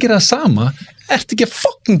 allir að gera það sama, ertu ekki að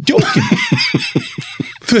fucking djókin?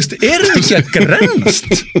 Þú veist, erum við ekki að grennast?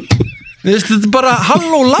 Þetta er bara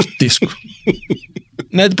halló latti, sko.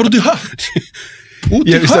 Nei, þetta er bara út í hött. Út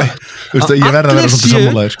í hött. Allir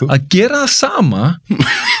séu að gera það sama,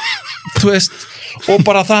 þú veist, og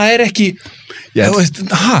bara það er ekki, þú veist,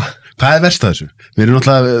 Hvað er verst að þessu? Við erum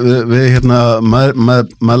náttúrulega,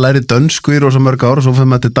 maður læri dönsku í rosa mörg ár og svo fyrir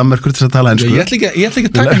maður til Danmerkur til að tala ensku. Ég ætla ekki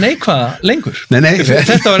að taka neikvæða lengur. Nei.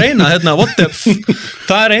 Þetta var eina,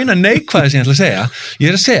 það er eina neikvæða sem ég ætla að segja. Ég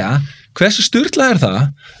er að segja, hversu sturlað er það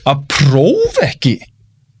að prófa ekki,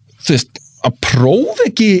 þú veist, að prófa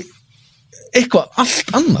ekki eitthvað allt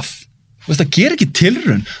annað. Þú veist, það ger ekki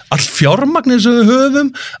tilraun, allt fjármagnir sem við höfum,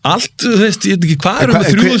 allt, þú veist, ég veit ekki hvað erum við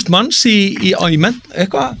 3000 manns í menn,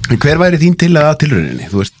 eitthvað. En hver væri þín tillaga að tilrauninni?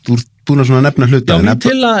 Þú veist, þú ert búin að svona nefna hluta. Já, mín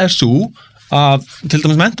tillaga er svo að, til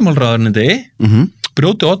dæmis menntamálráðuneytið,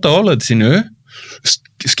 brjóti Ólafur sínu,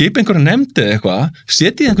 skipa einhverja nefndi eitthvað,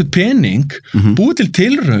 setja í einhvern pening, búi til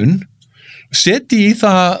tilraun, setja í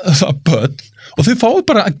það börn og þau fáið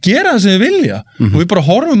bara að gera það sem þau vilja og við bara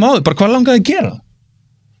horfum á þau, bara hvað langaði að gera?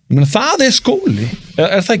 Ég meina, það er skóli,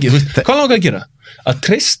 er það ekki? Þú veist, hvað langar að gera? Að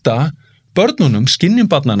treysta börnunum, skinnjum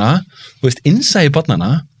barnana, þú veist, innsæi barnana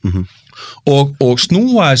og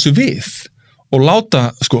snúa þessu við og láta,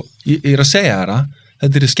 sko, ég er að segja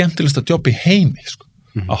þetta er skemmtilegsta jobb í heimi, sko,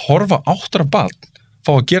 að horfa 8 ára barn,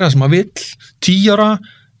 fá að gera það sem að vill, 10 ára,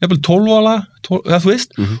 jafnvel 12 ára, þú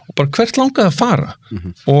veist, og bara hvert langaði að fara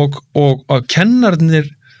og að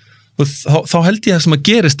kennararnir þá held ég að sem að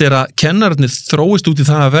gerist er að kennararnir þróist út í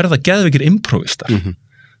það að verða geðveikir improvistar.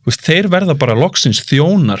 Þeir verða bara loksins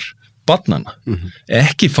þjónar barnanna,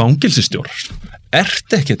 ekki fangelsistjórar.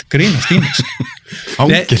 Ertu ekki að grínast í mig?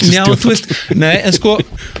 Fangelsistjórar? Nei, en sko,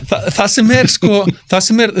 það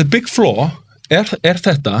sem er the big flaw er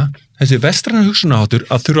þetta, þessi vestræna hugsunarháttur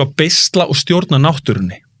að þurfa að beisla og stjórna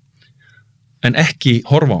náttúrunni, en ekki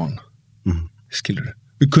horfa á hana. Skilurðu?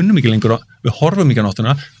 Við kunnum ekki lengur, við horfum ekki á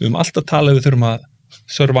náttúruna, við höfum alltaf talað við þurfum að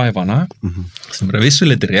survive hana, sem er að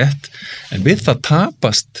vissuleiti rétt, en við það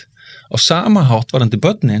tapast á sama hátt varandi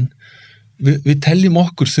börnin, við teljum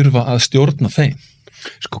okkur þurfa að stjórna þeim.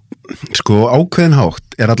 Sko ákveðin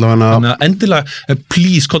hátt er allavega Þannig að endilega,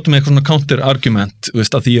 please, kottum með eitthvað svona counter argument,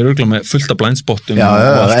 veist, að því ég er örgulega með fullt af blindspottum. Já,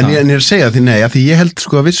 en ég er að segja því nei, að því ég held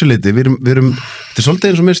sko að vissuleiti, við erum, þetta er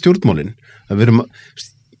svolítið eins og með stjórnmálin, að við erum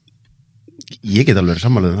ég get alveg verið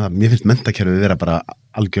sammálaðið um það, mér finnst menntakerfið vera bara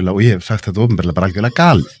algjörlega, og ég hef sagt þetta ofinberlega, bara algjörlega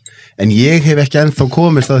galið, en ég hef ekki ennþá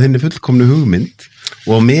komist að þinni fullkomnu hugmynd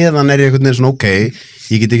og meðan er ég einhvern veginn svona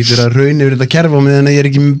ég get ekki verið að raun yfir þetta kerfi og meðan ég er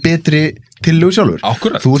ekki með betri tillögu sjálfur.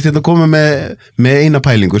 Akkurat. Þú ert hérna að koma með eina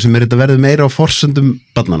pælingu sem er þetta verður meira á forsendum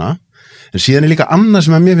barnanna, en síðan er líka annað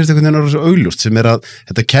sem að mér finnst einhvern veginn að vera svo augljóst, sem er að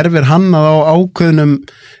þetta kerfi er hannað á ákveðnum,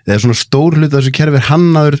 eða svona stór hluta þessu kerfi er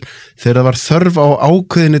hannaður þegar það var þörf á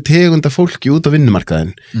ákveðinu tegunda fólki út á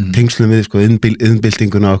vinnumarkaðin, tengslum við sko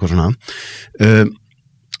iðnbyltinguna og eitthvað svona,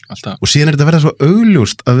 alltaf. Og síðan þetta verða svo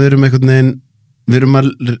augljóst að við erum einhvern veginn,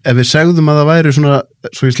 ef við segðum að það væri svona,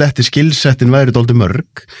 svo í sletti skilsettin væri dálítið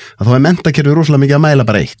mörg, að þá menntakerfið rosalega mikið að mæla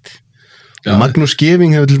bara eitt. Og Magnús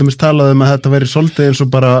Geving hefur til dæmis talað að þetta væri svolítið eins og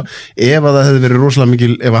bara ef að það hefði verið rosalega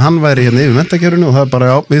mikil, ef að hann væri hérna yfir menntakerfinu og það bara,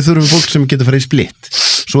 já, við þurfum fólk sem getur farið í splitt.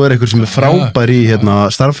 Svo einhver sem frábær í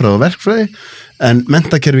starffræði og verkfræði, en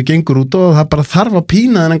menntakerfi gengur út og það bara þarf að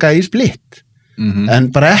pína þennan gæi í splitt. En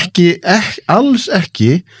bara alls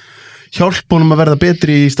ekki hjálpa honum að verða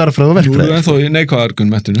betri í starffræði og verkfræði. Þú ennþá í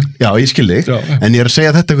neikvæðargunnmettinu. Já, ég skil þig, en ég að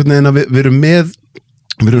segja þetta einhvern veginn að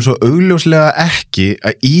við erum svo augljóslega ekki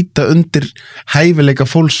að ýta undir hæfileika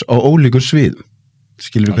fólks á ólíkum sviðum.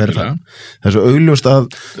 Skilur hvað það? Það svo augljóst að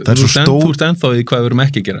það svo stór... Þú ert ennþá í hvað við erum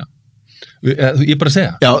ekki að gera. Ég bara að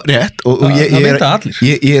segja. Já, rétt. Það veit allir.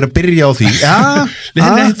 Ég að byrja á því.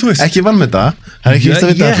 Ekki vann með það. Það ekki víst að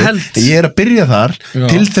vita allir. Ég að byrja þar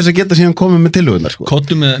til þess að geta síðan komið með tillögunar.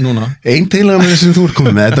 Kottu með núna. Ein tillaga með þess sem þú ert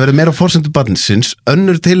komið með, þetta verður meira forsendu barnsins.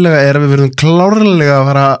 Önnur tillaga að við verðum klárlega að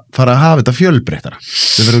fara að hafa þetta fjölbreyttara.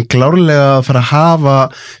 Við verðum klárlega að fara að hafa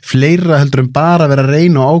fleira heldur en bara vera að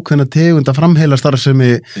reyna og ákveðna tegunda framheila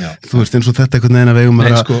starfsemi, þú veist, eins og þetta einhvern veginn að við eigum að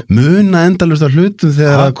muna endalaust af hlutum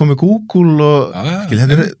þegar það komið Google og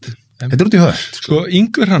þetta út í höfð. Sko,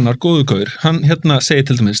 Ingvar Hrannar, góðu gaur, hann segir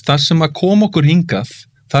til dæmis, það sem að koma okkur hingað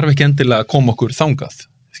þarf ekki endilega að koma okkur þangað,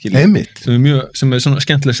 sem er svona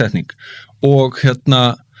skemmtileg setning og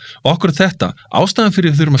okkur þetta, ástæðan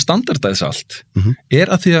fyrir við þurfum að standardæsa allt er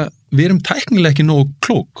að því að við erum tæknilega ekki nógu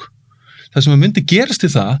klók. Það sem myndi gerast í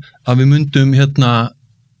það að við myndum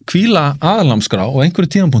hvíla aðalnámskrá á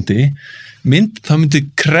einhverju tímapunkti, það myndi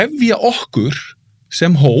krefja okkur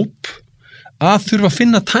sem hóp að þurfa að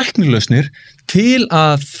finna tæknilausnir til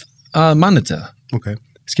að manage það. Okay.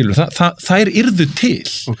 Skilur, þær yrðu til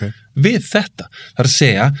við þetta. Það er að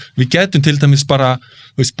segja, við getum til dæmis bara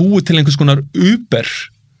búið til einhvers konar Uber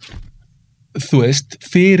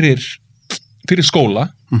fyrir skóla.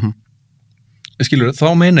 Skilur,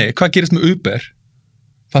 þá meina ég, hvað gerist með Uber?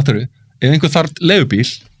 Fattar við? Ef einhver þarf leigubíl,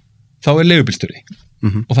 þá er leigubílstjóri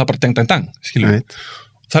og það bara dang, skilur við.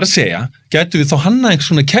 Það er að segja, gætu við þá hanna einhvers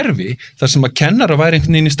svona kerfi þar sem að kennara væri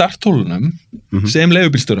einhvern veginn í starthólunum sem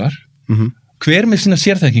leigubílstjórar, hver með sína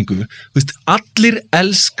sérþekkingu, allir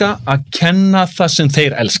elska að kenna það sem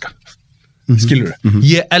þeir elska. Skilur við?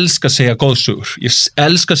 Ég elska að segja góðsögur, ég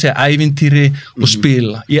elska að segja ævintýri og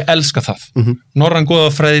spila, ég elska það. Norræn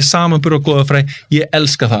goðafræði, samanburð og goðafræði, ég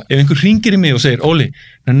elska það. Ef einhver hringir í mig og segir, Óli,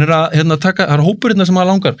 hann er að taka, það er hópur sem að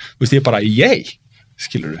langar, ég er bara,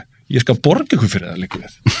 skilur við? Ég skal borga ykkur fyrir það líka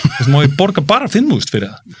við. Þess að má ég borga bara 5.000 fyrir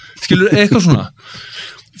það. Skilur, eitthvað svona.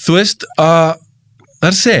 Þú veist, það er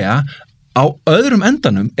að segja, á öðrum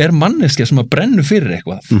endanum er manneskja sem að brennu fyrir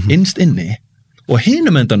eitthvað, innst inni, og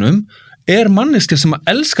hinum endanum er manneskja sem að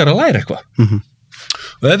elskar að læra eitthvað.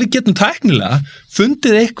 Og ef við getum tæknilega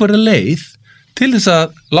fundið eitthvað leið til þess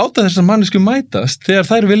að láta þessar manneskju mætast, þegar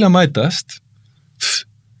þær vilja mætast,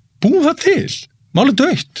 búum það til. Málið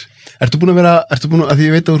dautt. Ertu búin að því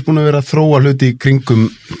ég veit að þú ert búin að vera að þróa hluti í kringum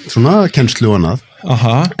svona kennslu og annað.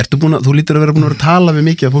 Þú lítur að vera búin að vera að tala við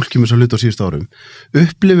mikið af fólki um þess að hluti á síðustu árum.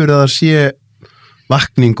 Upplifur að það sé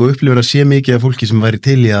vakning og upplifur að sé mikið af fólki sem væri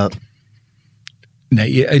til í að... Nei,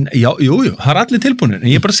 jú, það er allir tilbúinir, en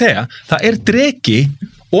ég er bara að segja, það er dreki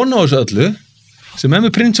og ná þessu öllu sem er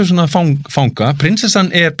með prinsessuna fanga. Prinsessan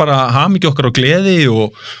er bara hamingju okkar á gleði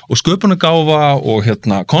og sköpunargáfa og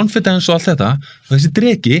confidence og allt þetta. Og þessi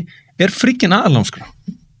dreki er friggin aðalnámskrá.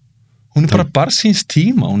 Hún er bara barnsins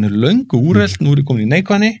tíma, hún er löngu úrelt, nú er komin í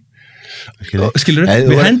neikvæðni. Skilur,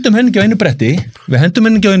 við hendum henni ekki á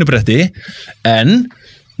einu bretti, en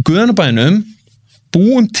Guðanabænum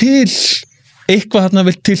búum til eitthvað þarna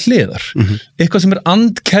vel til hliðar. Eitthvað sem er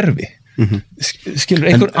andkerfi. Skilur,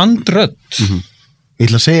 einhver andrödd. Ég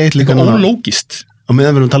ætla að segja eitt líka núna. Ólógist. Og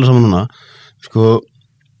meðan við erum að tala saman núna, sko,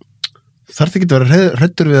 þarf ekki að vera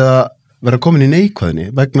hræddur við að vera komin í neikvæðni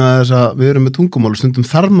vegna þess að við erum með tungumál og stundum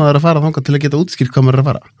þarf maður að fara þangað til að geta útskýrt hvað maður er að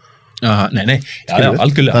fara. Nei,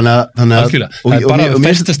 algjörlega. Algjörlega. Það er bara að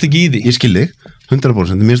festast ekki í því. Ég skil þig,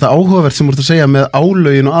 100%. Mér finnst það áhugavert sem þú ert að segja með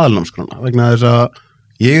álögin og aðalnámskrána vegna þess að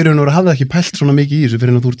ég hafði ekki pælt svona mikið í þessu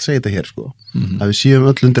fyrir að þú ert að segja þetta hér, sko. Að við séum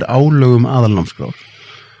öll undir álögum aðalnámskrár.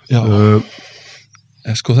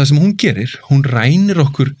 Sko það sem hún gerir, hún rænir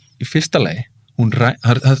okkur í fyrsta lagi,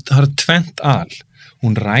 það er tvennt al,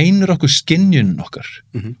 hún rænir okkur skynjunin okkar,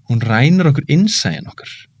 hún rænir okkur innsæin okkar.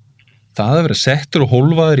 Það að vera settur og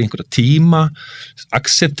hólfaður í einhverja tíma,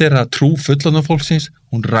 acceptera trú fullorðna fólksins,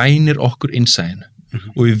 hún rænir okkur innsæinu.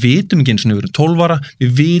 Og við vitum ekki einu sinni að við erum 12 ára,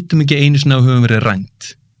 við vitum ekki einu sinni að við höfum verið rænt.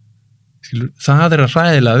 skilur, það að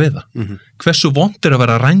hræðilega við það hversu vont að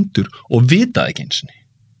vera rændur og vita ekki eins og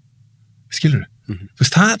skilur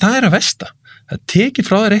það að versta það tekið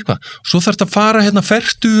frá þér eitthvað svo þarf þetta að fara hérna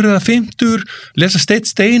 40 eða 50 lesa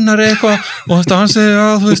steinar eitthvað og hann segir,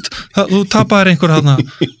 þú tapar einhver hérna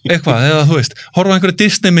eitthvað, eða þú veist horfa einhverja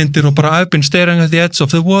Disney-myndir og bara I've been staring at the edge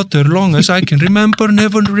of the water long as I can remember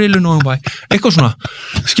never really knowing why eitthvað svona,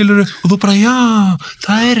 skilur og þú bara, já,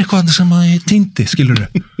 það eitthvað sem að ég týndi, skilur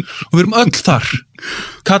og við erum öll þar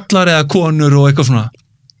kallar eða konur og eitthvað svona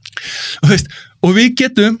og við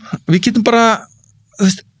getum bara, þú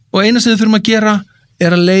veist og eina sem við þurfum að gera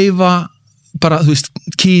að leyfa bara, þú veist,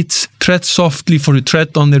 kids tread softly for you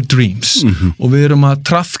tread on their dreams og við erum að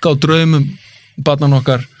traðka á draumum barnan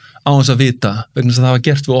okkar á þess að vita vegna þess að það var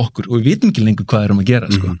gert við okkur og við vitum ekki lengur hvað erum að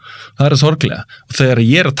gera sko. Það að sorglega og þegar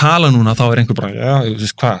ég að tala núna þá einhver bara, já, þú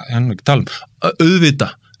veist hvað, hann ekki tala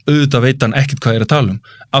auðvitað veit hann ekkert hvað að tala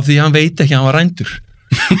af því hann veit ekki að hann var rændur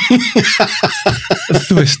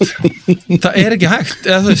þú veist það ekki hægt,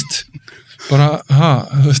 eða þú veist bara,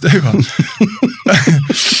 þú veist, eitthvað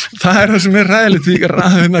það það sem ræðilegt við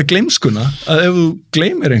gleymskuna, að ef þú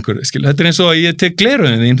gleymir einhverju, þetta eins og að ég tek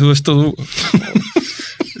glerauðin þín, þú veist, og þú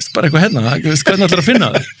bara eitthvað hérna, þú veist, hvernig ætlar að finna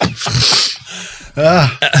þig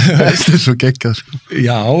þetta svo geggjað sko.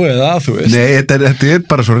 Já, eða þú veist Nei, þetta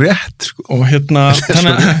bara svo rétt sko. Og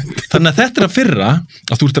þannig að þetta að fyrra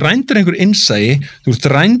að þú ert rændur einhver innsæi þú ert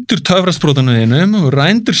rændur töfrasprótanum þínum þú ert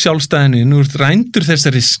rændur sjálfstæðinu þú ert rændur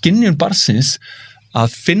þessari skynjun barnsins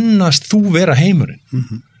að finnast þú vera heimurinn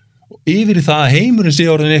og yfir í það að heimurinn sé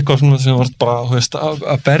orðin eitthvað sem var bara, þú veist,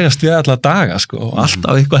 að berjast við alla daga sko, og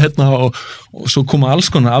alltaf eitthvað hérna og svo koma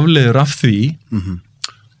alls konar afleiður af því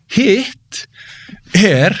hitt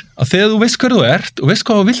að þegar þú veist hvað þú ert og veist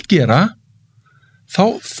hvað þú vilt gera þá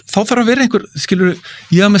þarf að vera einhver, skilur,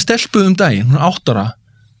 ég haf með stelpu daginn, hún 8 ára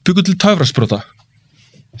byggur til töfraspróta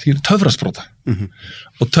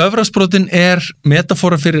og töfrasprótin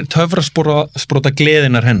metafóra fyrir töfraspróta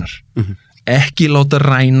gleðinar hennar ekki láta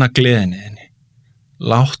ræna gleðinni henni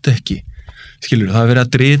láta ekki, skilur, það verið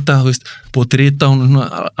að drita, þú veist, búið að drita hún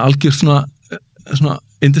algjör svona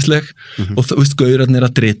yndisleg og þú veist, gaurarnir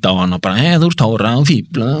að drita á hann og bara, þú ert tóra og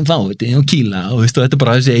fíbla og þá veit ég og kýla og veist, þetta er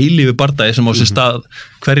bara þessi eilífi bardagi sem á sér stað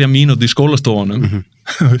hverja mínúti í skólastofunum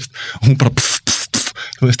og hún bara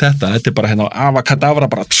þú veist, þetta er bara hérna avakadavra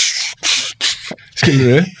bara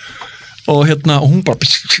skilur og og hún bara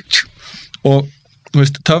og þú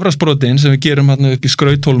veist, töfrasprótin sem við gerum hérna upp í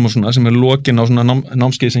skrautólum og svona sem lokin á svona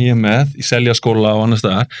námskeið sem ég með í Seljaskóla og annars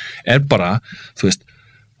staðar bara, þú veist,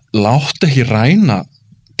 látt ekki ræna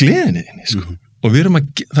gleðinni þinni, sko. Og við erum að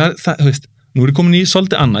þú veist, nú er ég komin í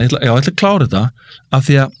svolítið annað, ég ætla að klára þetta af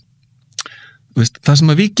því að, þú veist, það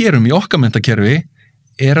sem að við gerum í okkar menntakerfi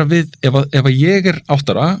að við, ef að ég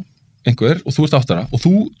 8 ára, einhver, og þú ert 8 ára og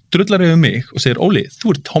þú drullar yfir mig og segir, Óli,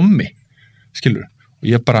 þú ert Tommi, skilur og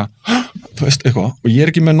ég bara, þú veist, eitthvað og ég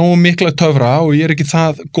ekki með nógu mikla töfra og ég ekki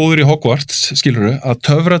það góður í Hogwarts, skilur að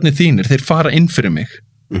töfrarnir þínir, þeir fara inn fyrir mig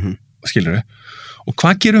skilur og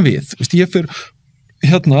hvað gerum við? Þú veist, ég fyrir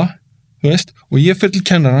hérna, þú veist, og ég fyrir til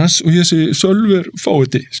kennarans og ég segi, Sölver,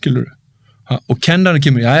 fáiði, skilur og kennarinn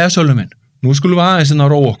kemur, já, Sölvi minn, nú skulum við aðeins að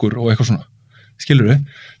róa okkur og eitthvað svona, skilur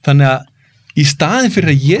þannig að í staðin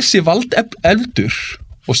fyrir að ég sé vald eldur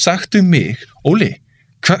og sagt mig, Óli,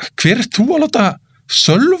 hver þú að láta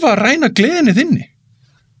Sölva ræna gleðinni þinni?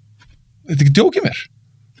 Þetta ekki djókið mér?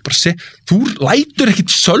 Bara þú lætur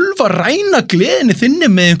ekkit Sölva ræna gleðinni þinni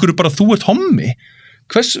með einhverju bara þú ert hommi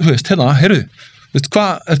hvers, þú veist, hérna, heyrðu veist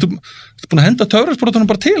hvað, ertu búin að henda töfrasprótunum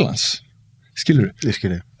bara til hans skilur ég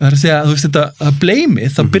skilji það að segja, þú veist, þetta bleimið,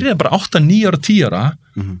 það byrjaði bara 8, 9 ára, 10 ára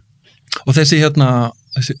og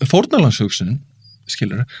þessi fórnarlandshugsun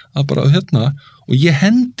skilur, að bara hérna og ég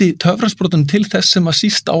hendi töfrasprótunum til þess sem að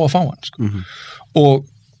síst á að fá hann sko.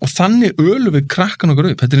 og þannig ölum við krakkan okkur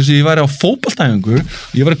upp. Þetta er eins og ég væri á fótboltæfingu,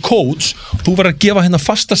 ég væri coach, og þú væri að gefa hérna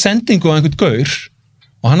fasta sendingu á einhvern gaur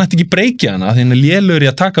og hann ætti ekki breykja hana því hann lélur í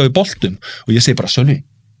að taka við boltum og ég segi bara, Sölvi,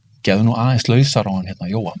 gefðu nú aðeins lausar á hann hérna,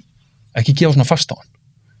 Jóa, ekki gefa svona fast á hann,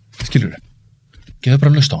 skilur við, gefðu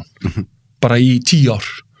bara laust á hann, bara í 10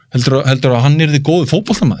 ár, heldur að hann yrði góðu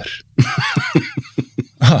fótboltamaður?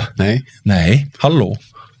 Nei, halló,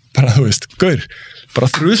 bara þú veist, gaur,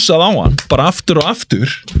 bara þrusað á hann, bara aftur og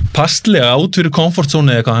aftur, passlega út fyrir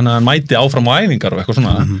komfortzónu eða eitthvað, hann mæti áfram á æfingar og eitthvað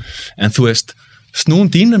svona, en þú veist,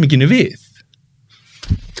 snúum dýnamikinni við.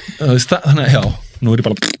 Þannig að, já, nú er ég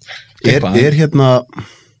bara... Er hérna,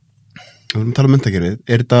 við erum að tala um menntakerfið,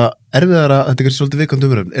 er þetta erfiðara, þetta er svolítið viðkvæmt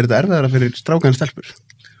umræðum, er þetta erfiðara fyrir stráka en stelpur?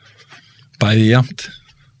 Bæði jafnt.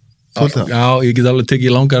 Já, ég get alveg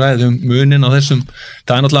tekið langa ræð munin á þessum,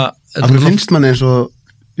 það er náttúrulega, Af hverju finnst manni eins og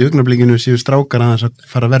í augnablikinu séu strákar aðeins að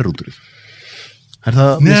fara verr út úr því? Er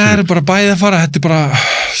það Nei, það er bara bæði að fara, þetta er bara,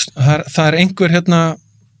 það er einhver hérna,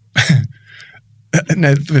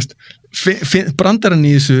 nei, þú veist, brandarann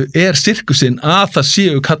í þessu er sirkusinn að það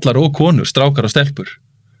séu kallar og konur, strákar og stelpur.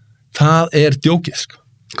 Það er djókið, sko.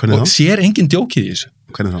 Og sér enginn djókið í þessu.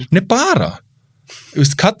 Hvernig þá? Nei, bara, þú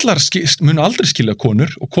veist, kallar munu aldrei skilja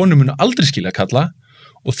konur og konur munu aldrei skilja kalla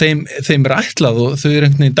og þeim er ætlað og þau eru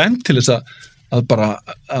einhvern veginn dæmt til þess að bara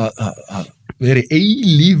að vera í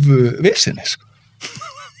eilífu vesinni, sko.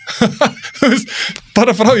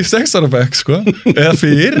 Bara frá í 6 ára bekk, sko, eða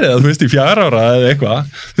fyrir, eða þú veist, í 4 ára eða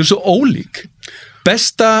eitthvað, þau eru svo ólík.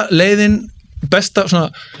 Besta leiðin, besta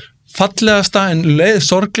svona fallegasta en leið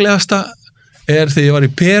sorglegasta er þegar ég var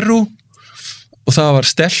í Perú og það var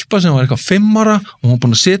stelpa sem var eitthvað 5 ára og hún var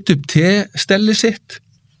búin að setja upp testelli sitt,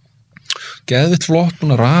 geðvitt flott,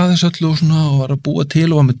 búin að raða þessu öllu og svona og var að búa til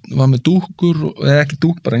og var með dúkkur, eða ekki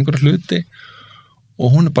dúk, bara einhverja hluti og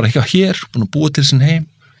hún er bara eitthvað hér, búin að búa til sinn heim,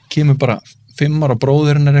 kemur bara 5 ára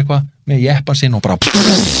bróðurinn er eitthvað með jeppan sinn og bara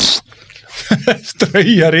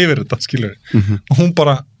straujar yfir þetta, skilur og hún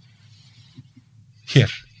bara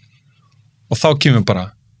hér og þá kemur bara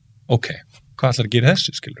ok, hvað ætlar að gera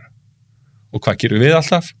þessu, skilur og hvað gerum við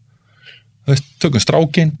alltaf þú veist, tökum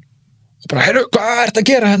strákinn og bara, heyrðu, hvað er þetta að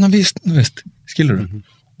gera hérna, veist, skilur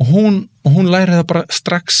og hún læri það bara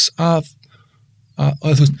strax að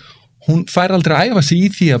þú veist, hún fær aldrei að æfa sig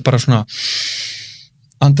í því að bara svona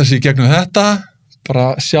anda sig gegnum þetta,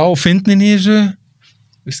 bara sjá fyndnin í þessu,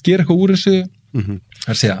 gera eitthvað úr þessu, það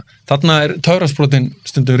er að segja, þarna er töfrasbrotin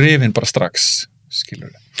stundum rifin bara strax,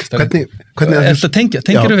 skilur við. Hvernig er þetta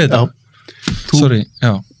tengir við þetta? Sorry,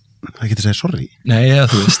 já. Það getur að segja sorry. Nei, ja,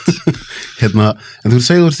 þú veist. En þú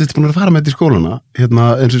segir þú ert búin að fara með þetta í skólana,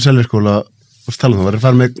 eins og seljaskóla, og tala um það, verður að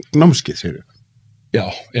fara með námskeið, segir þú? Já,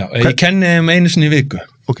 ég kenni einu sinni í viku.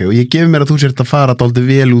 Ok, og ég gefi mér að þú sért að fara dálítið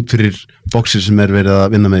vel út fyrir boxir sem er verið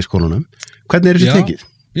að vinna með í skólanum. Hvernig er þessu tekið?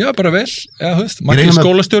 Já, bara vel. Já, þú veist, margir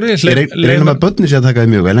skólastjóri. Ég reyna með að börni sé að taka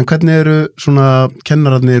þið mjög vel, en hvernig eru svona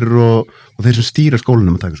kennararnir og þeir sem stýra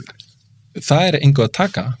skólanum að taka sig? Það er engu að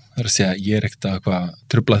taka. Það er að segja, ég er ekkert að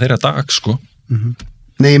trufla þeirra dag, sko.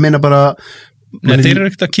 Nei, ég meina bara... Nei, þeir eru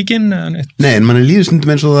ekkert að kíkja inn eða neitt. Nei, en mann er líður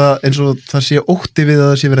stundum eins og það sé ótti við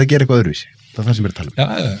að það sé verið að gera eitthvað öðruvísi. Það er það sem ég er að tala um. Já,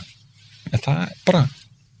 en það er bara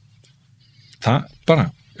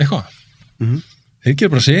eitthvað. Þeir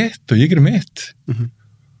gerir bara sitt og ég gerir mitt.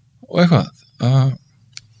 Og eitthvað.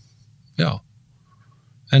 Já.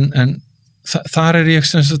 En þar er ég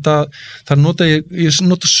sem sagt að þar nota ég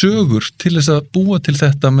nota sögur til þess að búa til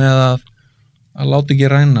þetta með að láta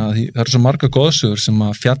ekki ræna. Það eru svo marga góðsögur sem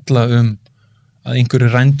að fjalla að einhverju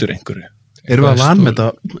rændur einhverju. Erum við að vanmeta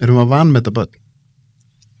börn?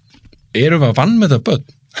 Erum við að vanmeta börn?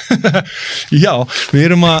 Já, við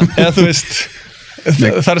erum eða þú veist,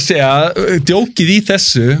 það er að segja, djókið í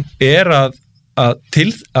þessu er að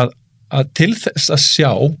til þess að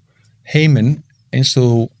sjá heiminn eins og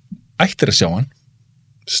þú ættir að sjá hann,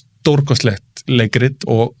 stórkostlegt leikrit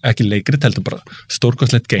og ekki leikrit, heldur bara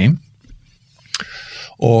stórkostlegt game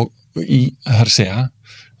og það er að segja,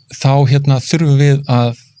 þá þurfum við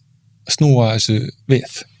að snúa þessu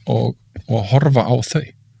við og horfa á þau.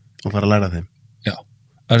 Og fara að læra þeim. Já,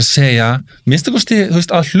 það er að segja, minnstakosti, þú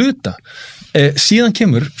veist, að hluta. Síðan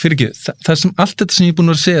kemur, fyrir ekki, það sem allt þetta sem ég er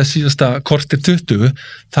búin að segja síðasta kortir 20,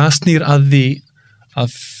 það snýr að því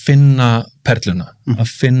að finna perluna,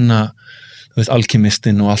 að finna, þú veist,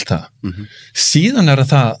 alkymistinn og allt það. Síðan er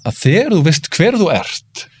það að þegar þú veist hver þú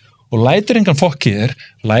ert og lætur engan fokkið þér,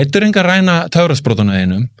 lætur engan ræna töfrasbrotunum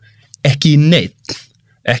þínum, ekki í neitt,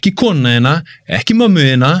 ekki konuðina, ekki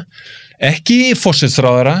mömmuðina, ekki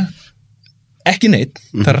forsætisráðara, ekki neitt,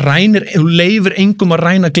 það rænir, þú leifir engum að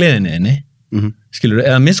ræna gleðinni þinni, skilur,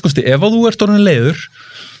 eða minnskosti, ef þú ert orðin leiður,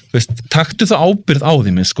 veist, taktu það ábyrgð á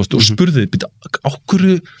því minnskosti og spurðu þið,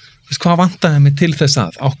 ákvörðu, veist, hvað vantaði mig til þess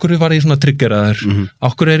að, ákvörðu var ég svona triggeraður,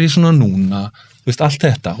 ákvörðu er ég svona núna, veist, allt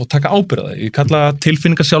þetta, og taka ábyrgð ég kalla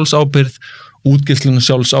tilfinningar sjálfsábyrgð, útgeislun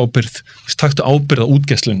sjálfsábyrgð, veist, taktu ábyrgð á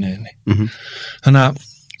útgeislunni þinni. Þannig að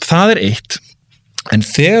það er eitt, en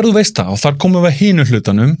þegar þú veist það, og þar komum við hinu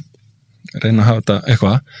hlutanum, reyna að hafa þetta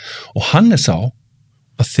eitthvað, og hann er sá,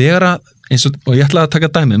 að þegar að, og ég ætlaði að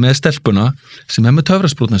taka dæmi með stelpuna, sem með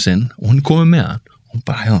töfrasbrotna sinn, og hún er komið með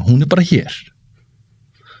hann, hún er bara hér.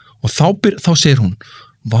 Og þá segir hún,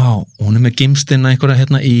 vá, hún er með gimstina einhverja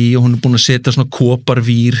hérna í, og hún er búin að setja svona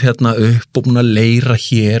koparvír hérna upp, og búin að leira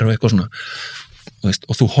hér, og eitthvað svona.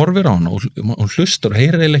 Og þú horfir á hana, og hún hlustar, og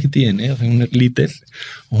heyrir eiginlega ekkert í henni, þegar hún er lítill,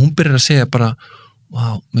 og hún byrjar að segja bara, vá,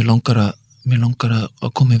 mér langar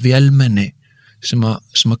að koma í vélmenni sem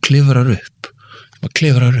að klifrar upp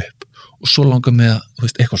og svo langar með að, þú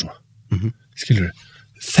veist, eitthvað svona skilur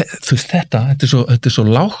þú veist, þetta er svo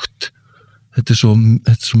lágt þetta er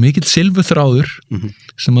svo mikill silfuþráður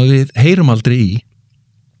sem að við heyrum aldrei í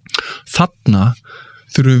þarna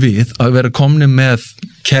þurfum við að vera komni með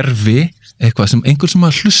kerfi, eitthvað sem einhver sem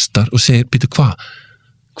að hlustar og segir, býtu hvað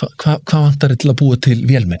vantar til að búa til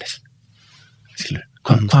vélmennið skilur,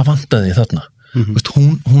 hvað vantar þið þarna veist,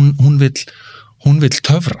 hún vill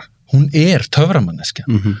töfra, hún er töframanneskja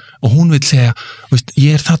og hún vill segja, veist,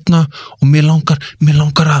 ég er þarna og mér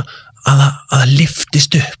langar að það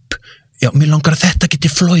liftist upp já, mér langar að þetta geti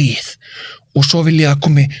flogið og svo vil ég að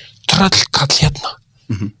komi tröllkall hérna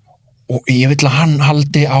og ég vil að hann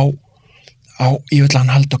haldi á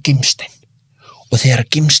gimstein og þegar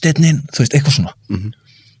gimsteinin, þú veist, eitthvað svona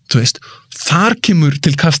þú veist, þar kemur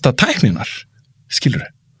til kasta tækninar, skilur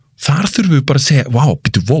þar þurfum við bara að segja,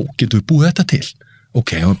 getum við búið þetta til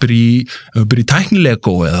ok, ef við byrja í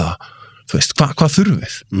tæknilego eða, þú veist, hvað þurfum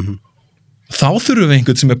við þá þurfum við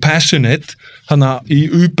einhvern sem er passionate hana í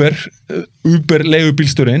Uber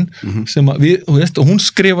leigubílstjórinn sem að við, þú veist, og hún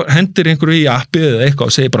hendir einhverju í appi eða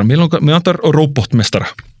eitthvað og segir bara, mér vantar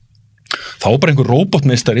róbotmestara þá bara einhver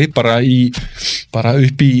róbotmeistari bara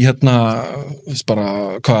upp í hérna, bara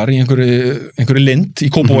hvað í einhverju lind í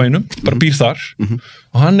Kópavogínum, bara býr þar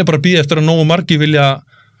og hann er bara býð eftir að nógu margi vilja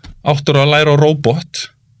áttur að læra á róbot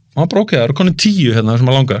og hann bara ok, það eru konum 10 hérna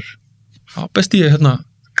sem að langar best ég hérna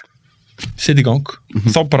setja í gang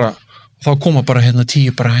þá koma bara hérna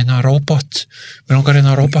 10 bara hérna róbot mér langar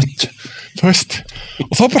hérna róbot þú veist,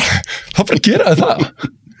 og þá bara gera það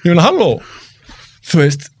ég meina halló þú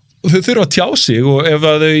veist, og þau þurfa að tjá sig og ef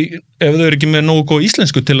þau eru ekki með nógu góð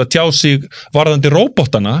íslensku til að tjá sig varðandi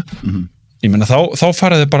róbotana ég meina þá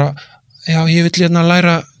fara þau bara já ég vil hérna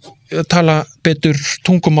læra að tala betur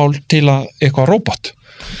tungumál til að eitthvað róbot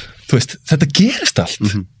þú veist, þetta gerist allt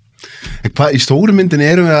En hvað, í stóru myndin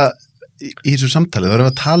erum við að í þessu samtali, þá erum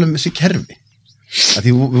við að tala um þessi kerfi að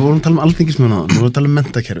því við vorum að tala um alþingismönnum við vorum að tala um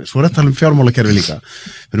menntakerfi, svo erum við að tala um fjármálakerfi líka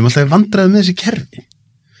við erum alltaf vandræðið með þessi kerfi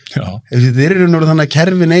þetta er þannig að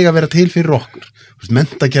kerfin eiga að vera til fyrir okkur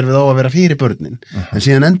menntakerfið á að vera fyrir börnin en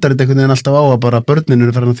síðan endar þetta einhvern veginn alltaf á að bara börnin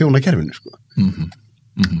eru farin að þjóna kerfinu sko.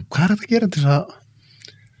 Hvað er þetta að gera til að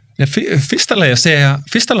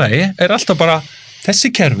fyrsta lagi er alltaf bara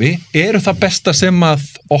þessi kerfi eru það besta sem að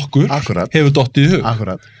okkur hefur dottið í hug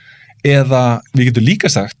eða við getum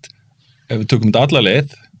líka sagt ef við tökum þetta alla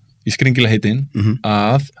leið í skringilega heitin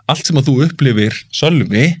að allt sem að þú upplifir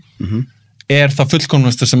Sölvi er það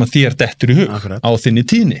fullkomnasta sem að þér dettur í hug á þinni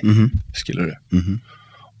tíðni skilur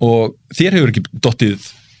og þér hefur ekki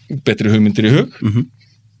dottið betri hugmyndir í hug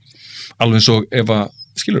alveg eins og ef að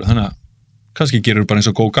skilur þannig að kannski gerur bara eins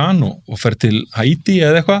og Gógan og fer til Haiti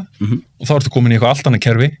eða eitthvað og þá ertu komin í eitthvað allt annað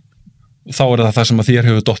kerfi og þá er það sem að þér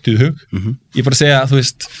hefur dottið í hug ég bara segja að þú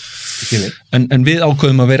veist en við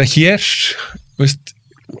ákveðum að vera hér veist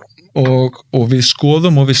og við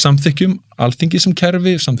skoðum og við samþykjum alþingi sem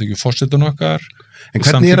kerfi, samþykjum forsetun okkar en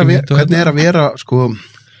hvernig er að vera sko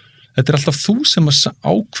þetta er alltaf þú sem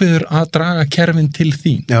ákveður að draga kerfin til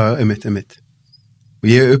þín einmitt og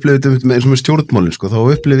ég upplifði þetta eins og með stjórnmálin sko, þá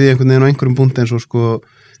upplifði ég einhvern veginn á einhverjum punkt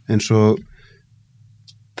eins og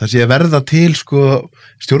það sé að verða til sko,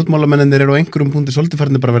 stjórnmálamennir eru á einhverjum punkti svolítið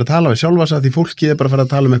farin bara að vera að tala við sjálfa sig því fólkið er bara að fara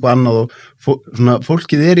að tala um eitthvað annað og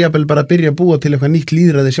fólkið er jafnvel bara að byrja að búa til eitthvað nýtt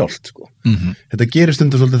lýðræði sjálft sko. Þetta gerir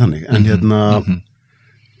stundum svolítið þannig en hérna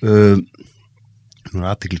nú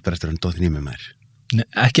er athyglisbrestur en dóttin í mig maður Nei,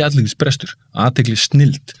 ekki athyglisbrestur,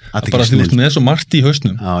 athyglisnild bara því út með svo margt í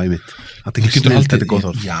hausnum athyglisnild, þetta er góð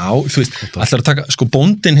orð já, þú veist, allar að taka sko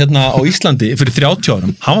bóndinn hérna á Íslandi fyrir 30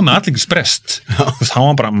 árum hann var með athyglisbrest hann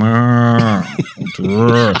var bara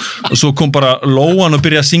og svo kom bara Lóan og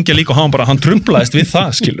byrjaði að syngja líka og hann trumplaðist við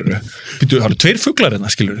það, skilurðu það eru 2 fuglar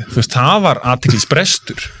hérna, skilurðu þú veist, það var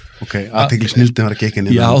athyglisbrestur ok, athyglisnildin var að gekka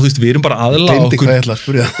já, þú veist, við erum bara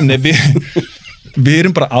við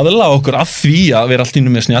erum bara aðlaga okkur að því að við erum allt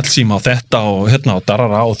innum með snjallsíma á þetta og hérna og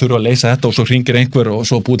darara og þurfa að leysa þetta og svo hringir einhver og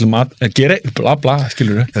svo búið til mat gera, bla bla,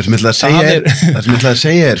 skilur við það sem ég ætla að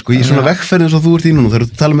segja er sko, í svona vegferð eins og þú ert í núna, þegar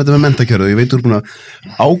þú tala um þetta með menntakjörðu og ég veit úr búin að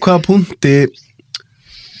á hvaða punkti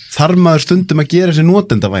þarf maður stundum að gera sér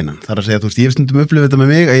notendavænan þar að segja, þú veist, ég hef stundum upplifið þetta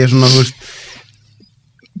með mig að ég er svona, þú veist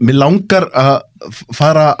mér langar að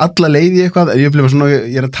fara alla leið í eitthvað, ég upplifa svona,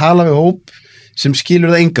 ég er að tala við hóp sem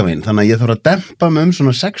skilur það enga veginn, þannig að ég þarf að dempa mig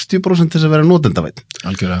svona 60% þess að vera notendavæn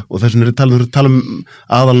algjörlega og þess vegna er að tala um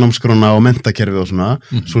aðalnámskrána og menntakerfi og svona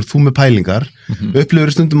svo er þú með pælingar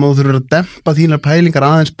upplifur stundum að þú þurfur að dempa þínar pælingar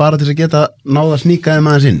aðeins bara til að geta náða að sníka þeim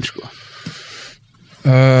aðeins inn sko.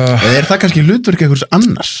 Eða það kannski hlutverk einhvers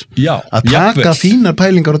annars? Já, að taka þínar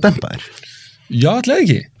pælingar og dempa þér? Já, alltaf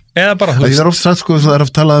ekki. Eða bara, það er oft sagt, sko, það er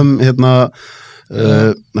oft talað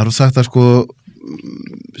það er oft sagt að, sko,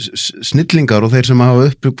 snillingar og þeir sem hafa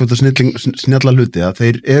uppbyggvölda snjalla hluti, að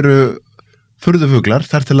þeir eru furðufuglar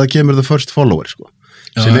þar til að kemur the first follower, sko.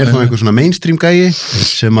 Sem þá einhver svona mainstream gæi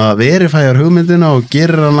sem að verifæjar hugmyndina og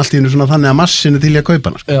gerir hann allt í einu svona þannig að massinu til að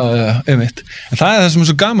kaupa hana, sko. Já, einmitt. En það er það sem er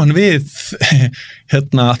svo gaman við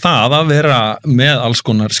það að vera með alls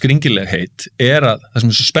konar skringilegheit er að það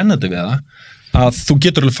sem er svo spennandi við það að þú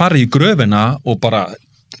getur alveg farið í gröfina og bara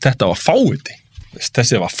þetta var fáiði,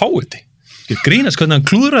 þessi var fáiði. Ég grínast hvernig hann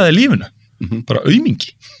klúðraði lífinu, bara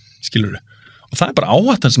aumingi, skilurðu. Og það er bara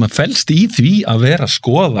áhættan sem að felst í því að vera að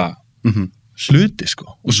skoða hluti, sko.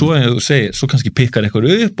 Og svo, þú segir, svo kannski pikkar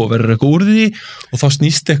eitthvað upp og verður eitthvað úr því og þá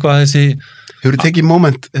snýst eitthvað að þessi... Hefur þið tekið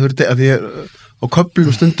moment, að því á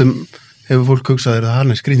köflum stundum hefur fólk hugsað að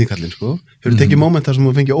hann er skrýtningkallinn, sko. Hefur þið tekið moment þar sem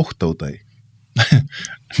þú fengið ótta út af því?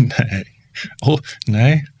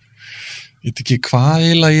 Nei. Ég veit ekki hvað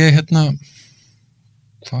eiginlega ég,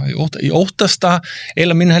 hvað ég óttasta,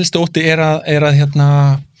 eiginlega minn helstu ótti er að ég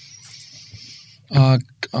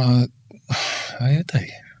veit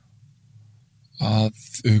ekki. Að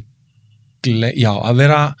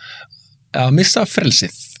vera að missa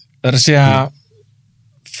frelsið. Það er að segja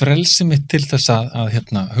frelsið mitt til þess að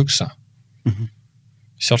hugsa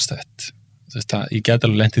sjálfstætt. Ég get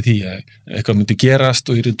alveg lent í því að eitthvað myndi gerast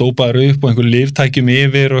og ég er dópaður upp og einhver lyf tækjum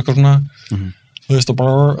yfir og eitthvað svona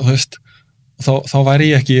þá væri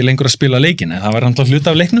ég ekki lengur að spila leikinn, en það væri alltaf hluta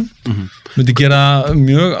af leiknum myndi gera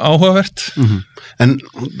mjög áhugavert. En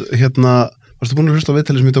varstu búin að hlusta á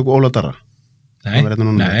viðtalið sem ég tók Óla Darra? Nei.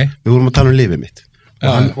 Við vorum að tala um lífið mitt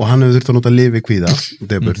og hann hefur þurft að nota lífi kvíða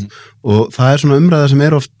og það er svona umræða sem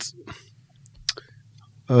er oft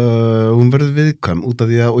hún verður viðkvæm út af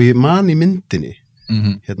því að, og ég man í myndinni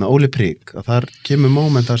Óli Prigg, að þar kemur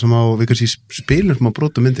moment þar sem við kannski spilum sem á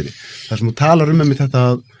brotu myndinni, þar sem þú talar með mig þetta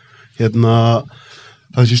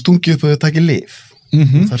það sé stungið upp og það takir lyf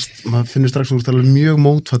þar maður finnur strax að þú talar mjög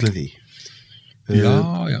mótfallin því. Já.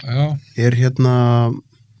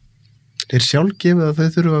 Er sjálfgefið að þau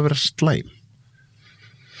þurfa að vera slæm?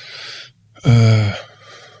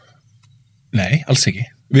 Nei, alls ekki.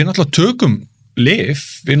 Við náttúrulega tökum lyf,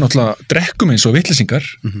 við náttúrulega drekkum eins og vitleysingar,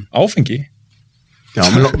 áfengi. Já,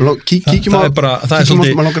 kíkjum á,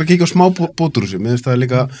 maður langar að kíkja á smá bótur úr sig, mér finnst það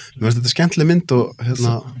líka, mér finnst þetta skemmtileg mynd og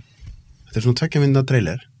þetta er svona 2 mynda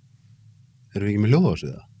trailer. Erum við ekki með ljóða á sig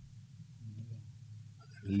það?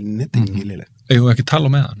 Nettingi leileg. Ég ekki tala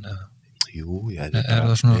með hann, eða? Jú, við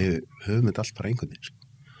höfum þetta allt bara einhvern veginn, sko.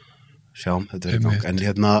 Sjáum, þetta er gang. En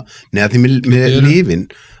neða því með lífin,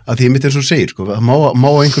 að því mitt er svo segir, sko, það má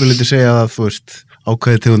einhverju liti segja að, þú veist,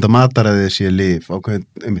 ákveðið tegunda mataræði sé líf,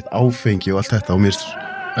 ákveðið áfengi og allt þetta og mér,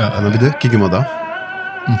 þannig að kíkjum á það.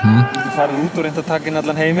 Þú farið út og reynt að taka inn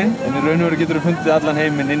allan heiminn, en í raun og veru getur þú fundið allan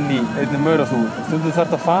heiminn inn í einni mauraþúfu. Stundum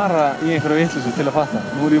þarf að fara í einhverja vitleysu til að fatta.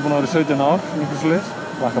 Nú er ég búin að vera 17 ár, einhvers leys,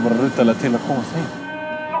 hlakka bara ruddalega til að komast heim.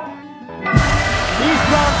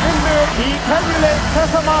 Ísland vinnur í keðjuleik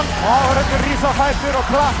þessa mann og áhörðunir rísa á fætur og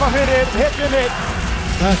klappa fyrir hetjunni.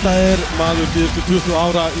 Þetta er maður síðustu 20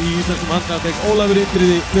 ára í íslenskum handknattleik, Ólafur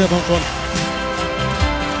Stefánsson.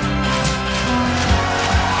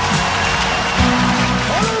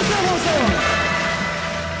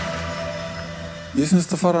 Ég syns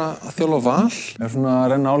að fara að þjálfa Val. Ég er svona að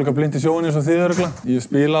renna álíka blind í sjóinni eins og þið örugglega. Ég hef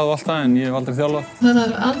spilað og allt það en ég hef aldrei þjálfað. Það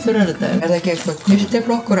er allur þetta. Er það ekki eitthvað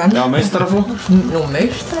meistaraflokkur? Já, meistaraflokkur. Nú,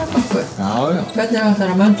 meistaraflokkur? Já. Hvernig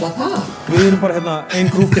ætlar að möndla það? Við erum bara ein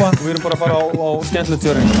grúppa og við erum bara að fara á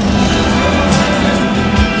skemmtilegtjörn.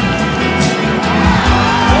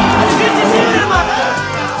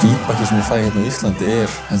 Feedbackið sem ég fæ hérna í Íslandi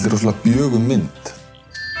heldur rosalega bjögum mynd.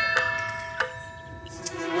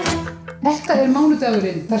 Þetta er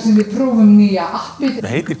mánudagurinn þar sem við prófum nýja appið.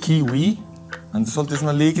 Það heitir Kiwi, en þetta er svolítið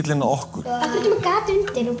svona lykillinn á okkur. Það er ekki með gat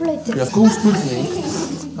undir og blöytur. Já, góð spurning.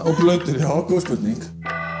 Og blöytur, já, góð spurning.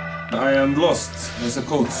 I am lost as a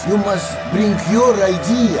coach. You must bring your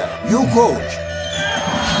idea. You coach.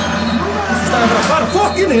 Það er bara að fara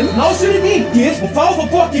fokkin inn, ná sér í vingil og fá þá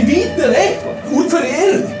fokkin víti eða eitthvað. Úr hverju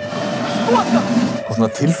eru þið? Og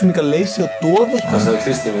svona tilfinningarleysi og doði. Hvað sagði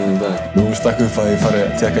Kristín við dag? Nú stakk upp að ég fari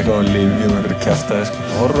að tjekka eitthvað á líf, ég var að kjafta þess.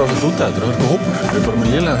 Það horfður á þessu út að þetta er hörku hópur. Við erum bara með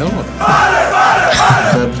lélega þjálfara.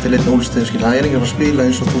 Það er til einn ólisteg, það er enginn að spila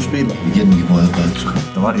eins og þú spila. Við getum ekki búið þetta öll.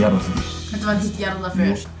 Þetta var jarðarför. Þetta var ekki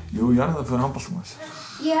jarðarför. Jú, jarðarför handboltamaður.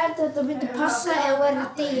 Ég held að þetta myndi passa ef þú værir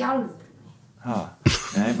að deyja í alvöru. Ha?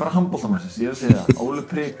 Nei, bara handboltamaður. Ég er að segja það. Ólafur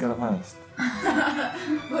Prigg er að fæðast.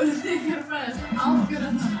 Voru þið ekki að fræðast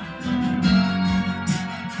ágjörðan hana?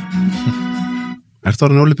 Ertu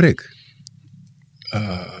orðin Óli Brygg?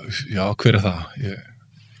 Já, hver er það?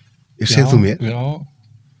 Ég segi þú mér. Já.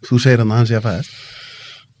 Þú segir hann að hann sé að fæðast.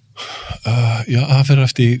 Já, það fyrir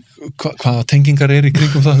eftir hvaða tengingar í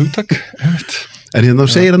kringum það hugtak. En hérna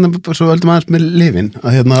þú segir hann svo öldum aðeins með lifin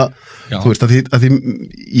að hérna, þú veist, að því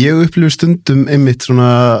ég upplifu stundum einmitt svona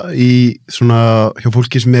hjá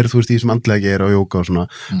fólki sem þú veist, í sem andlega gerir á jóga og svona,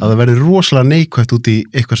 að það verður rosalega neikvætt út í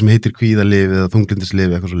eitthvað sem heitir kvíðalyf eða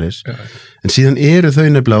þunglyndislyf eitthvað svo leis. En síðan eru þau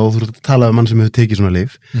nefnilega, og þú ert að tala um mann sem hefur tekið svona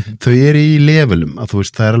lyf, þau eru í levelum, að þú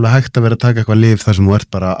veist, það er alveg hægt að vera að taka eitthvað lyf þar sem þú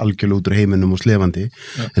ert bara algjörlega út úr heiminum og slefandi,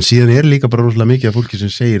 en síðan er líka bara rosalega mikið af fólki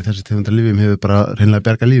sem segir þessi tegundar lyfjum hefur bara hreinlega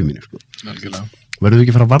bjargað lífi mínu, sko. Algjörlega. Verður við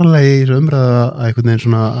ekki fara varlega í þessu umræða að einhvern veginn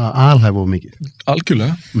svona að alhæfa of mikið?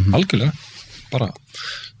 Algjörlega. Bara,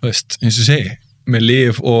 þú veist, eins og segi, með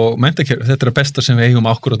lyf og menntakerfi, þetta er það besta sem við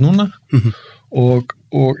eigum akkurat núna og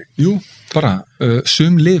jú, bara,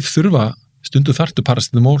 sum lyf þurfa, stundu þartu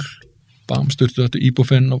paracetamól, stundu þartu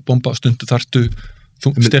íbúfen og bomba, stundu þartu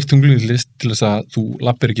sterkt þunglyndis til þess að þú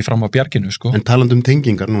lappir ekki fram á bjarginu, sko. En talandi um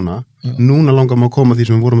tengingar núna langar maður að koma því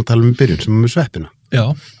sem við vorum að tala um í byrjun, sem er með sveppina. Já.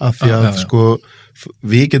 Af því að, sko,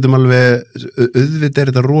 við getum alveg, auðvitað er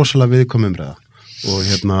þetta rosalega viðkvæm umræða og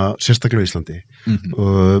hérna, sérstaklega í Íslandi.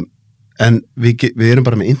 En við erum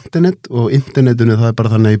bara með internet og internetinu það er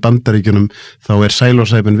bara þannig í Bandaríkjunum þá er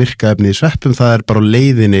psilocybin virkaefni í sveppum, það er bara á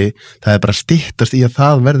leiðinni, það er bara styttast í að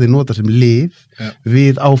það verði notað sem lyf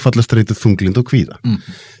við áfallastreitu, þunglynd og kvíða.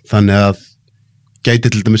 Þannig að gæti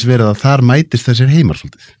til dæmis verið að þar mætist þessir heimar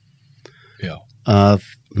svolítið. Já. Að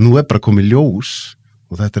nú er bara komið ljós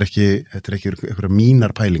og þetta er ekki einhverja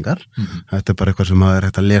mínar pælingar, þetta er bara eitthvað sem maður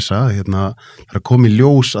er hægt að lesa, hérna, það er komið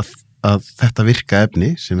ljós að þetta virka efni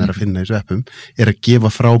sem er að finna í sveppum er að gefa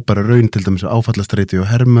frábæra raun til dæmis áfallastreitu og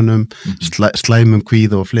hermönum, slæmum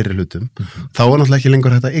kvíða og fleiri hlutum. Þá er náttúrulega ekki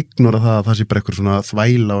lengur hægt að ignora það að það sé bara eitthvað svona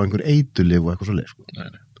þvæla og einhver eitulyf og eitthvað svo leið.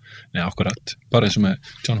 Nei, akkurat. Bara eins og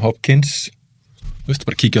með John Hopkins, þú veist,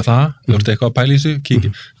 bara kíkja á það, þú veist eitthvað að pæla í þessu,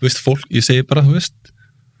 kíkja, þú veist, fólk, ég segi bara, þú veist,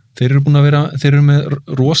 þeir eru með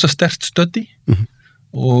rosa sterkt stöddi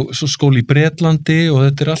og svo skóli í Bretlandi og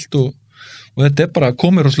þetta er allt og þetta er bara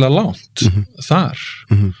komið rosalega langt þar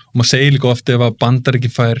og maður segir líka ofta ef að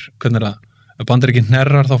Bandaríkin fær, hvernig er það, ef Bandaríkin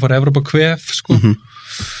hnerrar þá fær Evrópa kvef, sko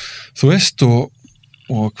þú veist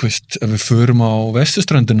og veist, ef við förum á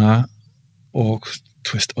vesturströndina og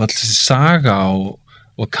þú veist, og allir þessi saga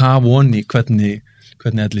og kafoni, hvernig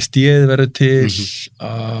allir stíði verður til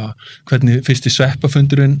hvernig fyrsti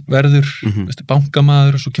sveppafundurinn verður veist,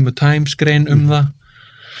 bankamaður og svo kemur Times-grein það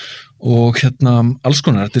og hérna alls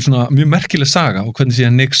konar, þetta er svona mjög merkileg saga og hvernig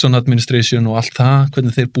síðan Nixon administration og allt það,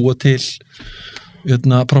 hvernig þeir búa til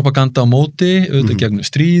hérna, propaganda á móti auðvitað gegnum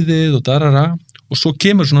stríðið og darara og svo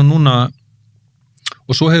kemur svona núna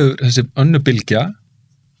og svo hefur þessi önnubylgja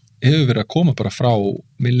hefur verið að koma bara frá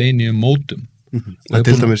millennium mótum og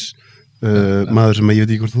til dæmis maður sem ég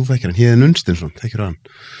veit ekki hvort þú þekkir hann, Héðinn Unnsteinsson, þekkir hann?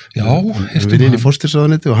 Já, við erum inn í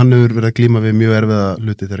fóstursáðuniti og hann hefur verið að glíma við mjög erfiða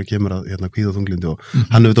hluti þegar kemur að hérna, kvíða og þunglindi og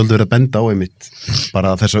hann hefur aldrei verið að benda á einmitt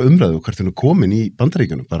bara þessa umræðu, hvert hann er komin í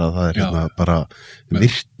Bandaríkjunum, bara það er hérna, bara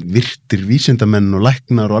virtir vísindamenn og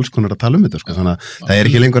læknar og alls konar að tala um þetta, sko, þannig að það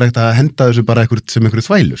er ekki lengur ekkert að henda þessu bara sem einhverju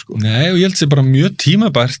þvælu, sko. Nei, og ég held sér bara mjög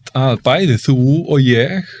tímabært að bæði þú og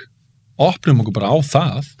ég opnum okkur bara á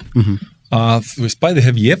það að, þú veist, bæði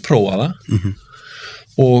hef ég prófað það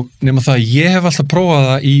og nema það að ég hef alltaf prófað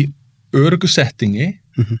það í öruggu settingi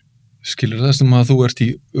skilur það sem að þú ert í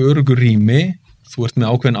öruggu rými, þú ert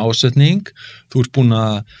með ákveðin ásetning, þú ert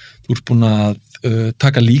búin að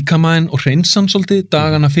taka líkamæn og hreinsan svolítið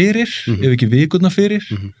dagana fyrir, ef ekki vikurna fyrir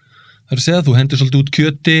það er að segja að þú hendur svolítið út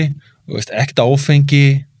kjöti og veist, ekkert áfengi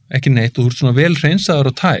ekki neitt og þú ert svona vel hreinsaður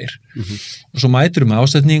og tær og svo mætir með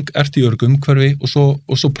ásetning, ert í öruggu umhverfi og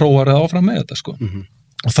svo prófar það áfram með þetta, sko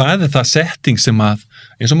og það er það setting sem að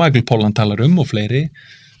eins og Michael Pollan talar og fleiri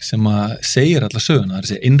sem að segir alla söguna, það er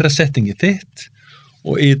að segja innra settingið þitt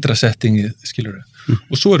og ytra settingið, skilur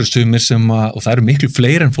og svo eru sumir sem að, og það eru miklu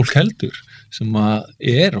fleiri en fólk heldur, sem að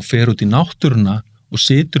og fer út í náttúruna og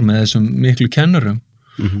situr með þessum miklu kennurum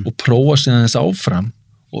og prófa sig aðeins áfram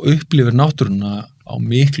og upplifir náttúruna á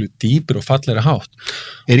miklu dýpir og fallegri hátt.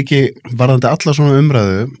 Er ekki varðandi alla svona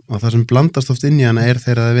umræðu og það sem blandast oft inn í hana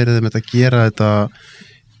þegar það verið með að gera þetta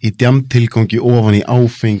í djamtilgangi ofan í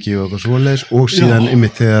áfengi og eitthvað svoleiðis og síðan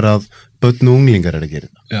einmitt þegar að börn og unglingar að gera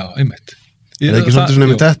þetta. Já, einmitt. Er ekki svolítið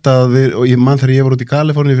svona með þetta og ég man þegar ég var út í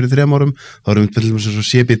Kaliforníu fyrir 3 árum þá erum við til dæmis svo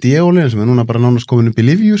CBD-olían sem er núna bara nánast komin upp í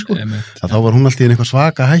lyfju sko að þá var hún alltaf í eitthvað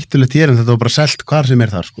svaka hættulegt hér en þetta var bara selt hvar sem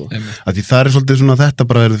er þar sko að því það svolítið svona þetta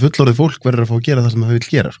bara er fullorðið fólk verður að fá að gera það sem það vil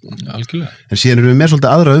gera sko algjörlega. En síðan erum við með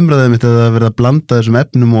svolítið aðra umræðum þetta að verða að blanda þessum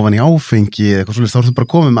efnum ofan í áfengi eða eitthvað svolítið þá er þetta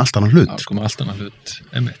bara komið með allt annan hlut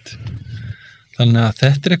Þannig að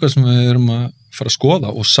þetta er eitthvað sem við erum að fara að skoða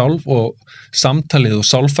og samtalið og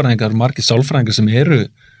sálfræðingar, margir sálfræðingar sem eru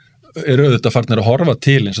auðvitað farnir að horfa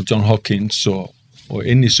til eins og John Hopkins og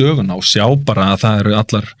inn í söguna og sjá bara að það eru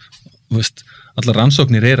allar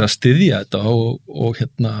rannsóknir eru að styðja þetta og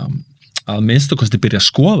að minnstakosti byrja að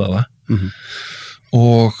skoða það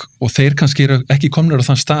og þeir kannski eru ekki komnir á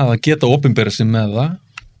þann stað að geta opinbera sig með það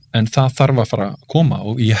en það þarf að fara að koma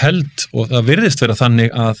og ég held og það virðist vera þannig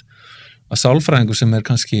að sálfræðingur sem er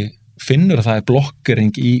kannski finnur að það er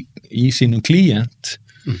blokkering í sínum klíent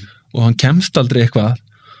og hann kemst aldrei eitthvað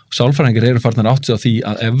og sálfræðingur eru farnir átt sig á því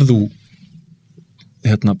að ef þú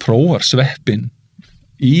prófar sveppin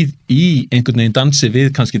í einhvern veginn dansi við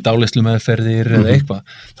kannski dáleiðslu meðferðir eða eitthvað,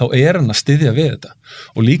 þá er hann að styðja við þetta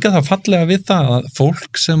og líka það fallega við það að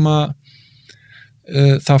fólk sem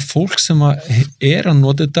að er að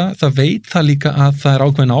nota þetta, það veit það líka að það er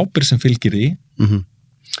ákveðin ábyrgð sem fylgir því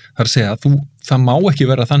það er að segja að það má ekki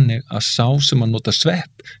vera þannig að sá sem að nota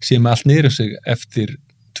svepp sé með allt niður sig eftir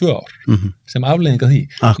 2 ár sem afleiðing af því.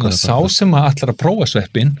 Sá sem að ætlar að prófa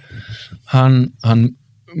sveppin hann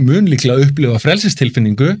mun líklega upplifa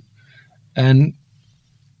frelsistilfinningu en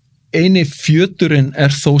eini fjöturinn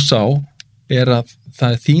er þó sá er að það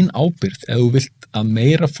er þín ábyrgð ef þú vilt að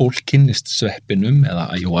meira fólk kynnist sveppinum eða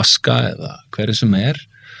ayahuasca eða hverju sem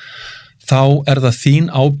þá er það þín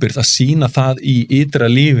ábyrgð að sýna það í ytra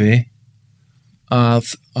lífi að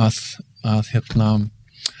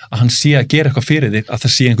hann sé að gera eitthvað fyrir þig, að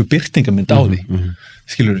það sé einhver birtingamynd á því.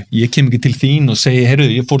 Skilurðu, ég kem ekki til þín og segi, heyrðu,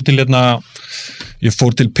 ég fór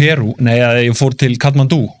til Perú, ég fór til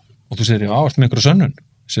Katmandú og þú segir, já, ertu með einhverja sönnun?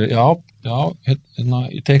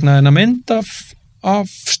 Ég teiknaði hennar mynd af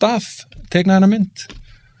stað, teiknaði hennar mynd.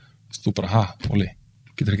 Þú bara, Óli,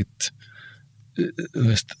 getur ekkit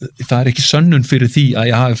það er ekki sönnun fyrir því að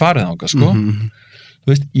ég hafi farið þangað sko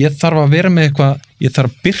ég þarf að vera með eitthvað ég þarf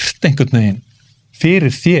að birta einhvern veginn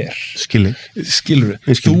fyrir þér skilurðu,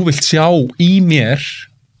 þú vilt sjá í mér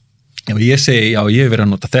ef ég segi, já ég hef verið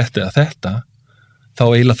að nota þetta eða þetta þá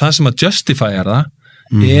eiginlega það sem að justifyar það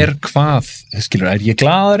er hvað, skilurðu, er ég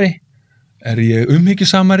glaðari er ég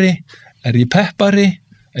umhyggjusamari er ég peppari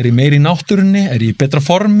er ég meiri í náttúrunni, er ég í betra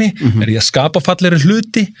formi, er ég að skapa fallegri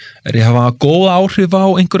hluti, er ég að hafa góða áhrif á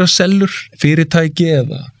einhverja sellur, fyrirtæki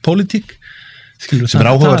eða pólitík. Sem er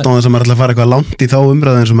áhugavert á þess að maður ætla að fara eitthvað langt í þá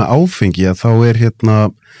umræðu eins og með áfengi, að þá er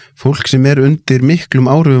fólk sem er undir miklum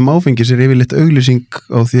áhrifum áfengis er yfirleitt auglýsing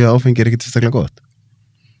á því að áfengi er ekkert sérstaklega gott.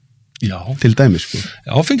 Já. Til dæmis, sko.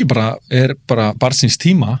 Áfengi er bara barnsins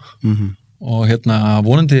tíma og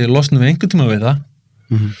vonandi losnum við einhvern tíma við það.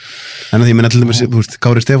 En að því menna til dæmis, þú veist,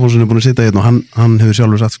 Kári Stefánsson er búin að sitja hérna og hann hefur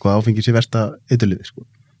sjálfur sagt sko að áfengi sé versta eiturlyfið sko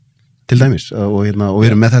til dæmis og við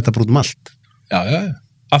erum með þetta brútum allt. Já,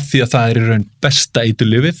 af því að það er í raun besta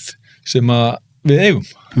eiturlyfið sem að við eigum.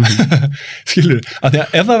 Skilur, af því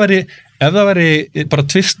að ef það væri bara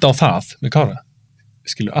tvist á það með Kára,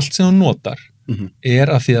 skilur, allt sem þú notar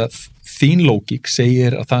er af því að þín lógík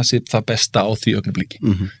segir að það sé það besta á því augnabliki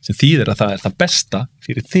sem þýðir að það er það besta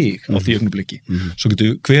fyrir þig á því augnabliki svo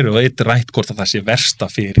getur hverju og eitt rætt hvort að það sé versta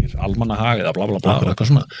fyrir almannahag eða bla bla bla eitthvað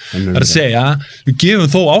svona. Það er að segja við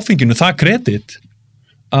gefum þó áfenginu það kredit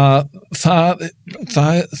að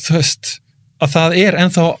það er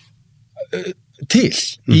ennþá til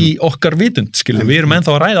í okkar vitund skilur, við erum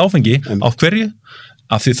ennþá að ræða áfengi á hverju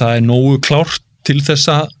af því það er nógu klárt til þess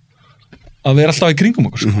að vera alltaf í kringum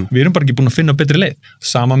okkur sko. Við erum bara ekki búin að finna betri leið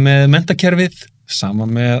sama með menntakerfið, sama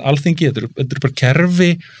með alþingi, þetta er bara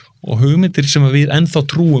kerfi og hugmyndir sem við ennþá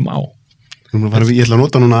trúum á. Ég ætla að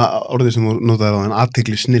nota núna orðið sem þú notaði á þann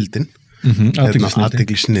athygli snildin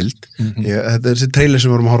athygli snild þetta er þessi trailer sem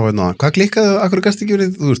við vorum að horfa hérna á hvað klikkaðu, akkur gæst ekki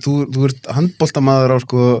verið þú ert handboltamaður á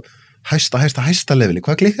sko hæsta leveli,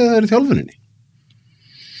 hvað klikkaðu það í þjálfuninni?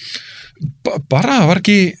 Bara, það var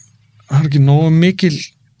ekki nógu mikil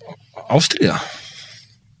ástríða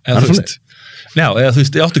eða þú veist eða þú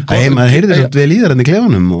veist, ég átti góð maður heyrði þess að við líðar enn í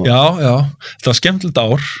klefanum já, það var skemmtilegt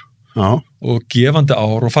ár og gefandi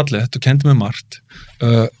ár og fallegt og kendi með margt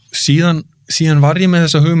síðan var ég með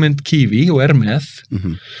þessa hugmynd Kiwi og er með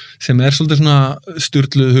sem er svolítið svona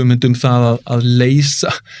sturluð hugmynd það að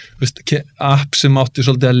leysa app sem átti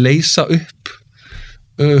svolítið að leysa upp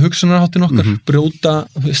hugsunarháttin okkar brjóta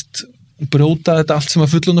brjóta þetta allt sem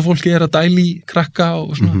að fullorðna fólki að dæla í krakka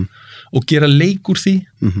og svona og gera leik úr því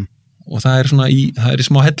og það er svona það er í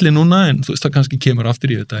smá helli núna en þú veist það kannski kemur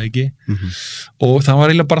aftur, ég veit það ekki og það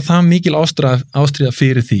var eiginlega bara það mikil ástríða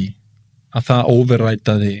fyrir því að það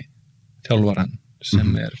overrætaði þjálfarann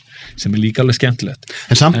sem er líka alveg skemmtilegt.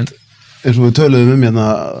 En samt, eins og við töluðum hérna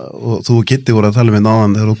og þú og Kitti voru að tala um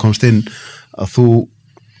áðan þegar þú komst inn að þú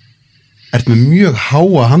ert með mjög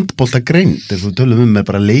háa handboltagreind, þegar þú töluðum með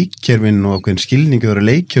bara leikkerfin og okkur skilningu þeirra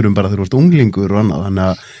leikkerfum bara þegar þú ert unglingur og annað, þannig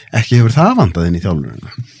að ekki hefur það vandað inn í þjálfurina.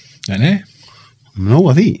 Nei.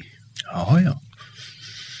 Nóa því. Já.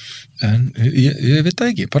 En ég veit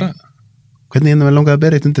það ekki, bara. Hvernig hérna við langaði að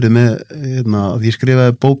bera eitt undir þið með, hérna, að ég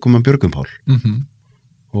skrifaði bók um Björgum Pál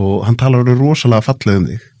og hann talar rosalega fallega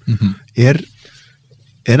þig. Er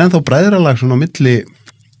ennþá bræðralag svona á milli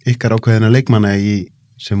ykkar ákveðina leikmanna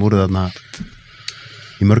sem voru þarna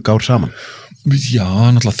í mörg ár saman? Já,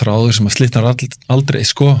 náttúrulega þráður sem að slitnar aldrei,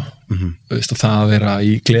 sko. Veist, og það að vera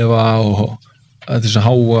í klefa og þess að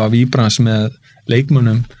háa víbrans með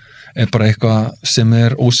leikmönnum er bara eitthvað sem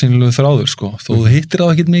er ósýnilegu þráður, sko. Þó þú hittir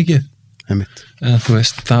það ekkert mikið. En þú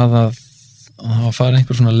veist, það að fara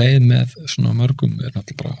einhver svona leið með svona mörgum er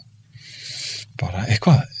náttúrulega bara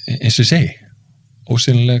eitthvað, eins og ég segi,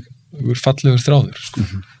 ósýnilegur fallegur þráður, sko.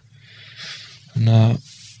 Þannig að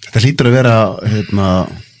þetta hlýtur að vera, hérna,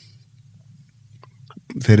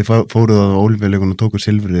 þegar þið fóruð á Ólympíuleikunum og tókuð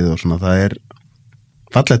silfrið og svona, það er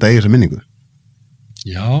fallegt að eiga þessa minningu.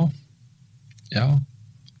 Já,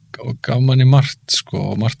 og gaf manni margt,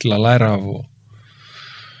 sko, margt til að læra af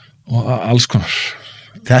og alls konar.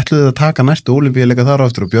 Þið ætluðu að taka næstu Ólympíuleika þar á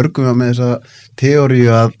eftir og Björgum var með þessa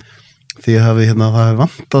teóríu að þið hafi, hérna, það hafi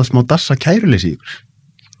vantað smá dassa kæruleysi í ykkur.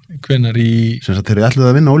 Hvenær sem sagt, þeir eru ætluðu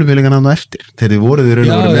að vinna Ólympíuleikana þarna eftir. Þeir eru voruð í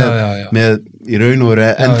raun og veru með í raun og veru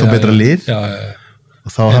ennþá betra lið. Og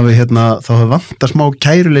þá hafi vantað smá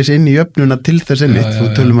kæruleysi inn í jöfnuna til þess einmitt, þú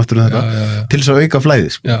tölum aftur þetta, til þess að auka flæði,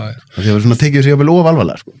 sko. Það hefur svona tekið sér jafnvel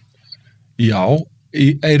alvarlega, sko. Já,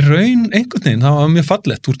 í raun einhvern veginn, það var mjög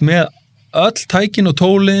fallegt. Þú ert með öll tækin og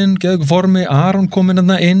tólin, geðu ykkur formi, Aron kominn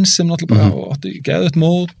þarna inn sem náttúrulega bara átti geðu eitt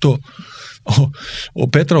mót og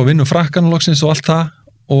betra á vinnu frakkan loksins og allt það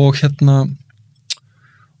og hérna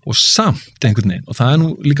og samt einhvern veginn og það er nú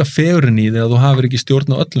líka fegurinn í því að þú hafir ekki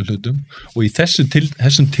stjórn á öllum hlutum og í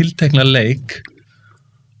þessum tiltekna leik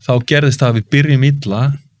þá gerðist það að við byrjum illa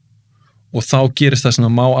og þá gerist það sem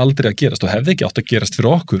það má aldrei að gerast og hefði ekki átt að gerast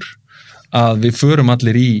fyrir okkur að við förum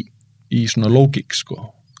allir í svona lógík, sko,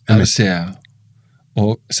 það er að segja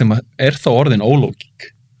og sem er þá orðin ólógík,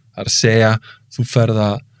 það er að segja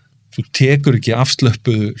þú tekur ekki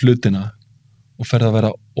afslöppuðu hlutina og ferð að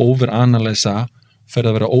vera overanalysa, ferð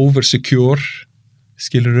að vera oversecure,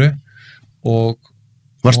 skilurðu og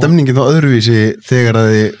var stemningin þá öðruvísi þegar að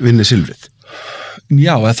þið vinnið silfrið?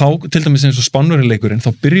 Já, þá til dæmis eins og Spánverjaleikurinn,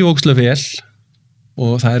 þá byrju ógeðslega vel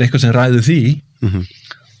og það er eitthvað sem ræður því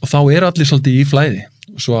og þá er allir svolítið í flæði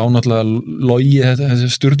og svo ánáttúrulega logi þessi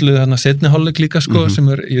sturluðu þarna seinni hálfleik líka, sko, sem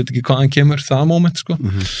er, ég veit ekki hvaðan kemur það moment, sko.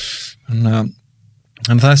 Þannig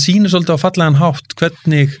að það sýnir svolítið á fallegan hátt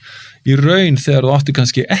hvernig í raun þegar þú áttir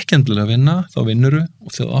kannski ekki endilega að vinna, þá vinnuru og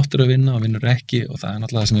þegar þú áttir að vinna, þá vinnur ekki og það er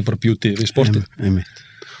náttúrulega það sem er bara beauty við sportið.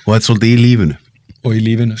 Og þetta er svolítið í lífinu. Og í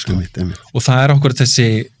lífinu, sko. Og það er okkur þessi,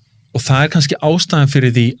 og það er kannski ástæðan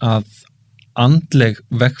fyrir því að andleg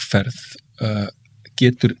vegferð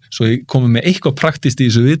getur, svo ég komið með eitthvað praktist í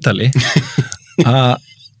þessu viðtali að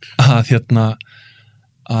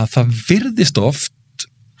það virðist oft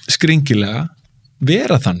skringilega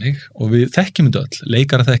vera þannig og við þekkjum þetta öll,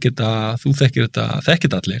 leikara þekkir þetta, þú þekkir þetta, þekkir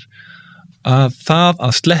þetta allir að það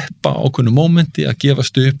að sleppa ákveðnu mómenti, að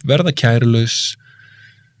gefast upp, verða kærulaus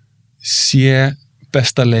sé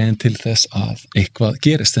besta leiðin til þess að eitthvað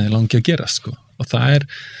gerist þegar langi að gerast, sko. Og það er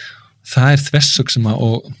þversök sem að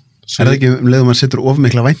er það ekki leiðum að setur of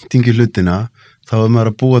mikla væntingi hlutina, þá er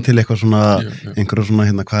maður að búa til eitthvað svona, einhverju svona,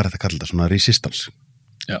 hérna, hvað er þetta að kalla þetta, svona resistance?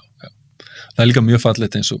 Já. Það er líka mjög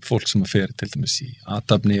fallegt eins og fólk sem að fer til dæmis í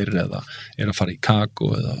athafnir eða er að fara í kakó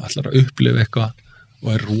eða ætlar að upplifa eitthvað og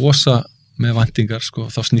er rosa með væntingar, sko,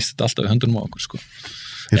 þá snýst þetta alltaf í höndunum á okkur, sko.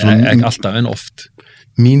 Ekki alltaf en oft.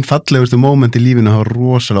 Mín fallegustu móment í lífinu hafa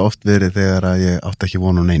rosalega oft verið þegar að ég átti ekki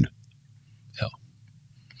von á neinu. Já.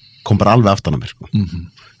 Kom bara alveg aftan á mér, sko.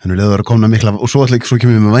 Þannig að það er að koma mikla, og svo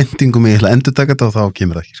kemur ég með væntingum ég ætla að endurtaka þetta og þá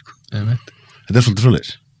kemur það ekki, sko. Þetta er svolítið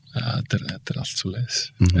svoleiðis. Ja, þetta er allt svoleiðis.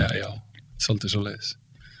 Já, svolítið svoleiðis.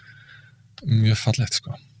 Mjög fallegt,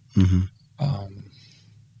 sko.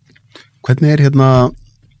 Hvernig er hérna,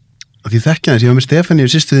 að því þekkja þess, ég var með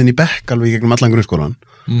Stefánsson systur þinn í bekk alveg gegnum allan grunnskólan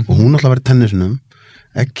og hún alltaf var í tennisunum,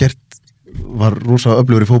 ekkert var rosa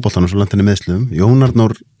öflugur í fótboltanum svo landinni meðslum, Jón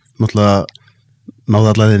Arnór náttúrulega náði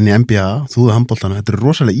allavega inn í NBA, þúðu handboltanum, þetta er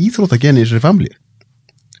rosalega íþróttageni í þessari familju.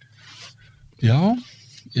 Já.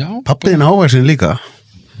 Pappiðin ávægsin líka.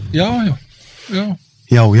 Já,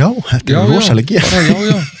 þetta er rosalega geni.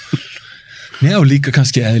 Já. Nei, og líka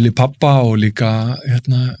kannski eðli pappa og líka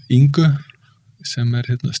Ingu sem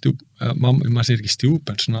stjúp, maður segir ekki stjúp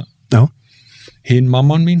en svona hinn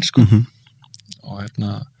mamman mín sko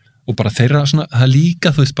og bara þeirra svona, það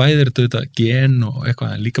líka þú veist bæðir þetta gen og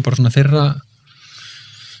eitthvað en líka bara svona þeirra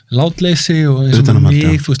látleysi og eins og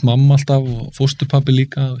mig, þú veist mamma alltaf og fóstupappi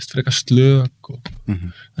líka, þú veist frekar slök og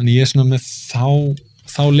þannig ég er svona með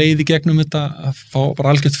þá leið í gegnum þetta að fá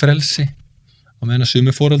bara algjört frelsi og meðan að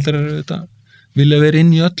sumi foreldrar eru þetta vilja vera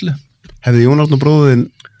inn í öllu. Hefði Jón Árni bróðin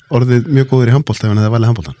orðið mjög góður í handbolta ef hann hefði valið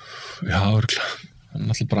handboltan? Já, örugglega. Hann er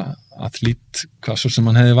náttúrulega bara athlet hvað svo sem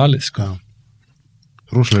hann hefði valið, sko.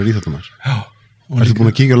 Rosalega íþróttamæður. Já. Ertu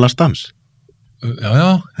búin að kíkja á Last Dance?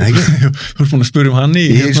 Já. Þú ert búin að spyrja hann í...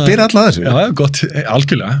 Ég spyr alla þessu. Já, gott.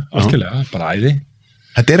 Algjörlega. Bara æði.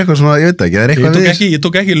 Þetta er eitthvað svona, ég veit ekki, það er eitthvað við... Ég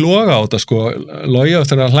tók ekki loga á þetta, sko. Logi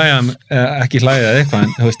eftir að ekki hlæja eitthvað,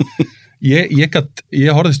 en þú veist...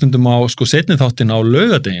 Ég horfði stundum á sko seinni þáttin á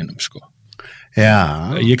laugardeginum sko.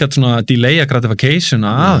 Já. Ég gat svona delaya gratification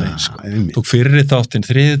aðeins sko. Tók fyrri þáttin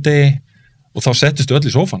þriðjudegi og þá settistu öll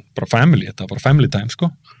í sófan, bara family, þetta var bara family time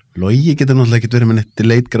sko. Logi getur náttúrulega ekki verið með neitt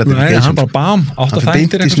delayed gratification. Nei, hann bara bam, 8 þættir. Hann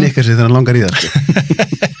fyrir beint í snikka sig þegar hann langar í það sko.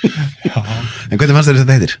 En hvernig fannst þér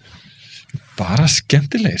þetta heitir? Bara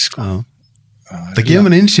skemmtilegir sko. Það gefur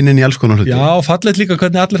mann innsýn inn í alls konar hluti. Já, fallegt líka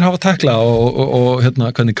hvernig allir hafa taklað og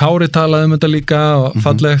hvernig Kári talaði þetta líka og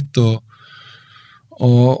fallegt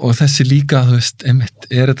og þessi líka, þú veist, einmitt,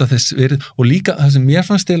 er þetta þess verið, og líka það sem mér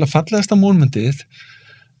fannst eða fallegasta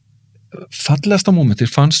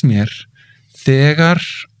mómentið fannst mér þegar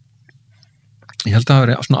ég held að það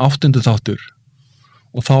var svona 8. þáttur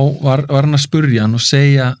og þá var hann að spurja hann og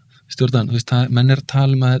segja stjórnan, þú veist, menn er að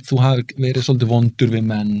tala um að þú hafi verið svolítið vondur við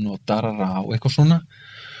menn og darara og eitthvað svona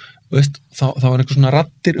veist, þá var eitthvað svona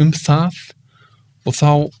raddir það og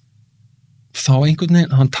þá einhvern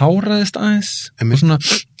veginn, hann táraðist aðeins og svona,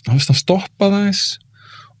 hann stoppaði aðeins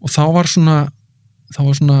og þá var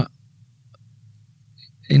svona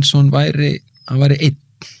eins og hann væri einn,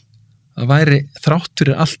 það væri þrátt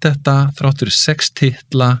fyrir allt þetta, þrátt fyrir 6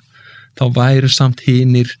 titla, þá væri samt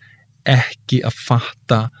hinir ekki að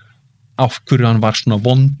fatta af hverju hann var svona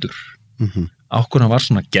vondur af hverju hann var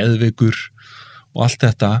svona geðveikur og allt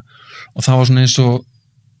þetta og það var svona eins og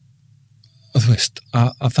þú veist,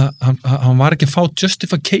 hann var ekki að fá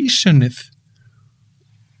justificationið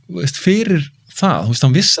veist, fyrir það, þú veist,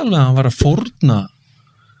 hann viss alveg að hann var að fórna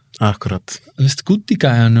akkurat, þú veist,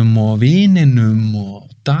 gúttigæjanum og vininum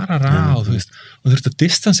og darara og þú veist, og þú veist að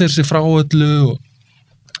distansera sig frá öllu og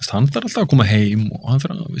hann þarf alltaf að koma heim og hann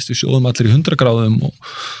þarf að, við sjóðum allir í 100 gráðum og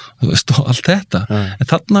þú veist, og allt þetta en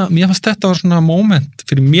þarna, mér fannst þetta var svona moment,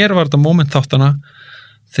 fyrir mér var þetta moment þáttana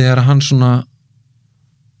þegar hann svona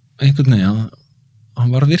einhvern veginn,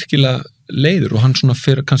 hann var virkilega leiður og hann svona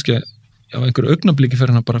fyrir kannski á einhverju augnabliki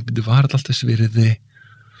fyrir hann að bara, var þetta alltaf þessi verið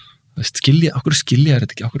okkur skilja er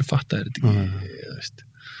þetta ekki, okkur fatta er þetta ekki veist,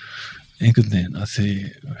 einhvern veginn að því,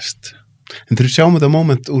 veist En þegar við sjáum þetta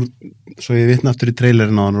moment úr, svo ég vitna aftur í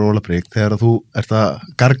trailerin á hann Ólafur, þegar að þú ert að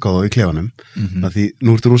garga þá í klefanum, því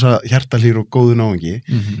nú ertu rosa hjartalýr og góðu náungi,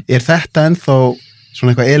 er þetta ennþá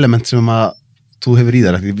svona eitthvað element sem að þú hefur í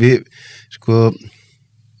þar, því við, sko,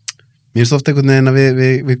 mér finnst ofta einhvern veginn að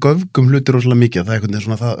við göfgum hlutir rosalega mikið, það er einhvern veginn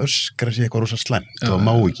svona það öskra sér eitthvað rosa slæmt, það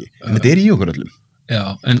má ekki, en þetta er í okkur öllum. Já,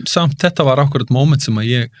 en samt þetta var akkurat moment sem að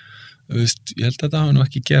ég held að þetta hafi nú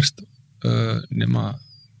ekki gerst nema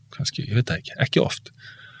kannski, ég veit það ekki oft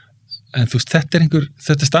en þú veist, þetta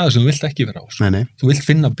er staður sem þú vilt ekki vera á sko. Nei. Þú vilt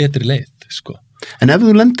finna betri leið sko. En ef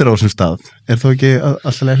þú lendir á þessum stað er þá ekki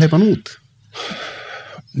alltaf að hleypa hann út?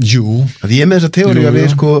 Jú. Því ég með þessa teóri að við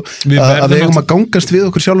sko að við eigum að gangast við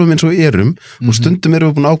okkur sjálfum eins og erum og stundum erum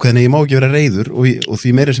við búin ákveðin að ég má ekki vera reiður og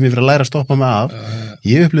því meira sem ég fyrir að læra að stoppa mig af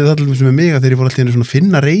ég upplifði það allir sem er mig að þegar ég fór alltaf einu svona að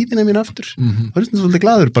finna reiðina mín aftur og er svona svolítið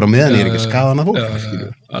glaður bara meðan ég er ekki að skaða hana fólk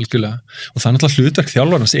algjörlega, og það er náttúrulega hlutverk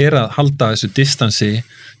þjálfarans er að halda þessu distansi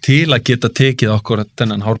til að geta tekið okkur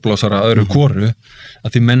þennan hárblásara öðru hvoru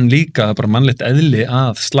að því menn líka, það er bara mannlegt eðli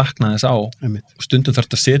að slakna þess á og stundum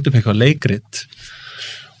þarf að setja upp eitthvað leikrit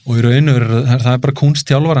og í raun og það er bara kunst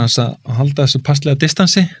þjálfarans að halda þessu passlega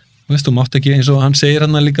distansi veist, þú mátt ekki eins og hann segir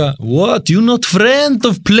hann líka what, you not friend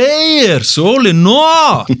of players only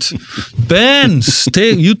not bench,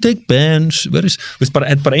 you take bench veist,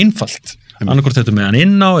 bara einfalt annarkvort þetta með hann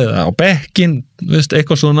inn á eða á bekkin, veist,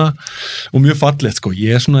 eitthvað svona og mjög fallegt, sko,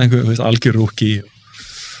 ég svona einhver, veist, algjör rúkki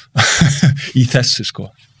í þessu, sko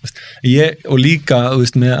og líka,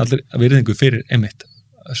 veist, með allir virðingu fyrir einmitt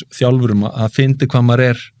þjálfurum að fyndi hvað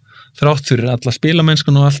maður þrátt fyrir alla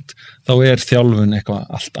spilamennskan og allt, þá þjálfun eitthvað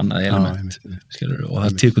allt annað element, skilur, og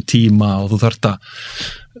það tekur tíma og þú þarft að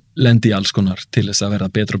lendi í alls konar til þess að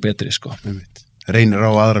vera betra og betri, sko. Reynir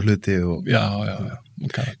á aðra hluti og... Já.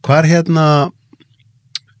 Okay. Hvar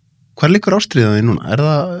liggur ástríðan því núna?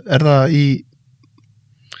 Er það í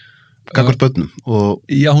gagnvart börnum?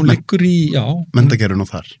 Já, hún liggur í, menntakerfinu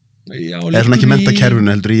og þar? Já, er svona ekki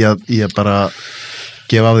menntakerfinu heldur í að bara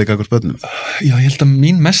gefa af því gagnvart börnum? Já, ég held að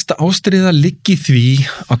mín mesta ástríða liggi því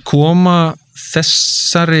að koma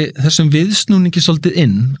þessum viðsnúningi svolítið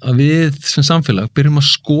inn, að við sem samfélag byrjum að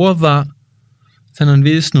skoða þennan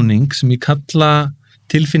viðsnúning sem ég kalla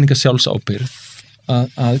tilfinningasjálfsábyrgð,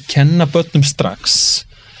 að kenna börnum strax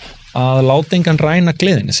að láta engan ræna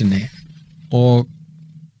gleðinni sinni og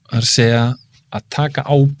að segja að taka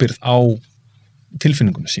ábyrgð á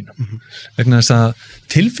tilfinningunum sínum. Vegna þess að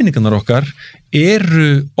tilfinningarnar okkar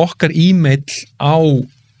eru okkar e-mail á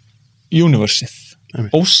universið.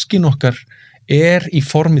 Óskin okkar í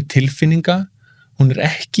formi tilfinninga, hún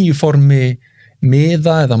ekki í formi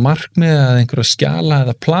miða eða markmiða eða einhverja skjala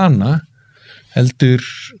eða plana, heldur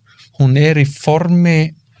hún í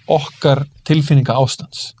formi okkar tilfinninga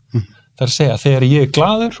ástands. Það að segja, þegar ég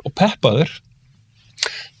glaður og peppaður,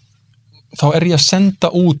 þá ég að senda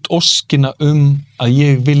út óskina að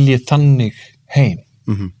ég vilji þannig heim.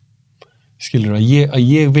 Skilur, að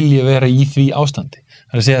ég vilji vera í því ástandi.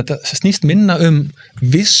 Það að segja, það snýst minna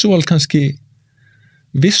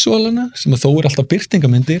visuálana, sem að þó alltaf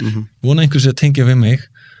birtingamyndir, vona einhversu að tengja við mig,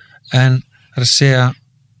 en það að segja,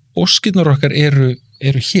 óskirnar okkar eru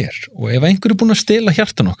hér, og ef einhver búin að stela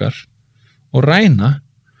hjartan okkar og ræna,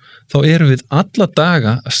 þá við alla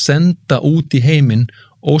daga að senda út í heiminn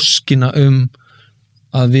óskina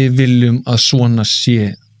að við viljum að svona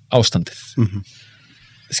sé ástandið.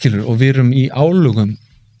 Skilur, og við erum í álugum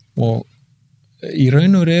og í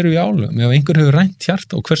raun og veru í álugum ef einhver hefur rænt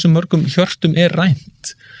hjarta og hversu mörgum hjörtum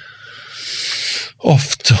rænt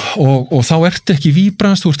oft og þá ertu ekki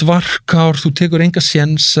víbrans, þú ert varkár, þú tekur enga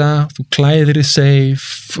sjensa, þú klæðir þig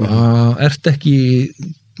safe,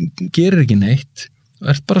 gerir ekki neitt,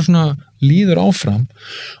 ert bara svona líður áfram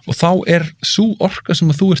og þá sú orka sem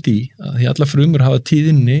að þú ert í, að því alla frumur hafa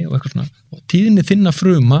tíðinni og eitthvað svona, og tíðinni þinna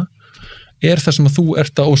fruma það sem að þú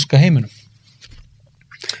ert að óska heiminum.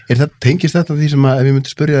 Tengist þetta því sem að ef ég myndi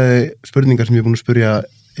spyrja spurningar sem ég er búin að spyrja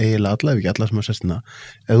eiginlega alla, ef ekki alla sem að sestina,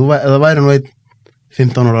 ef það væri nú einn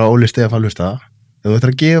 15 ára Óli Stefán hlusta, ef þú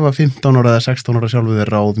ættir að gefa 15 ára eða 16 ára sjálfu þér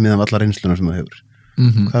ráð miðan allar reynsluna sem það hefur,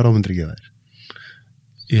 hvað ráð myndir gefa þér?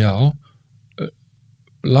 Já,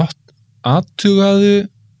 athugaðu,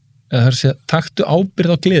 eða það að segja, taktu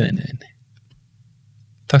ábyrgð á gleðinni þinni.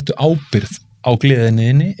 Taktu ábyrgð á gleðinni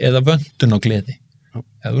þinni eða vöntun á gleði.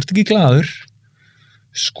 Ef þú ert ekki glaður,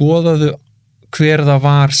 skoðaðu hver það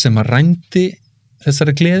var sem að rændi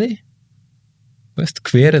þessari gleði, veist,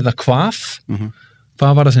 hver eða hvað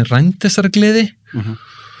var það sem rændi þessari gleði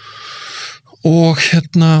og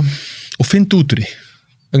finn út úr því.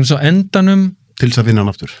 Vegna svo endanum til þess að finna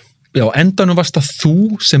hann aftur. Já, endanum varst að þú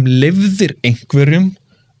sem leyfðir einhverjum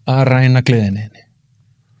að ræna gleðinni þinni.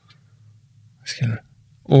 Skilur.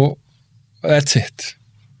 Og that's it.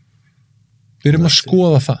 Við erum að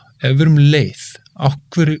skoða það. Ef við erum leið,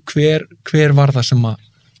 hver var það sem að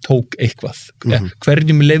tók eitthvað?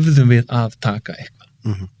 Hverjum leyfðum við að taka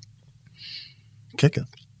eitthvað? Kekjað.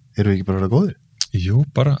 Erum við ekki bara að vera góðir? Jú,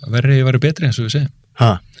 bara verri ég væri betri eins og við segjum.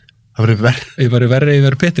 Það verið verri. Ég væri verri, ég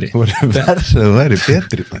væri betri. Það væri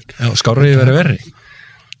betri. Já, skárri ég væri verri.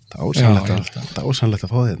 Dásanlegt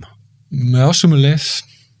að fá þérna. Með ásumulegis.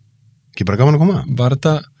 Ekki bara gaman að koma? Var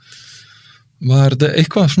þetta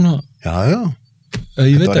eitthvað svona? Já.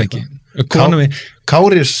 Ég veit ekki.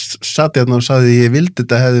 Kári satt hérna og sagði ég vildi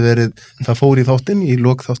þetta hefði verið, það fór í þáttinn í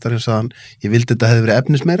lok þáttarins sagðan, ég vildi þetta hefði verið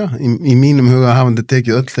efnismeira í mínum huga hafandi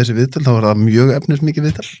tekið öll þessi viðtöl, þá var það mjög efnismikið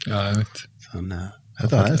viðtöl. Já, ég veit. Þannig að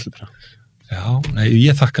þetta var aðeinslega bra. Já,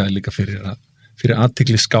 ég þakkaði líka fyrir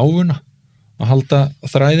athygli skáfuna að halda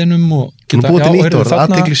þræðinum og geta búið til nýtt orð,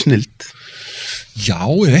 athygli snild. Já,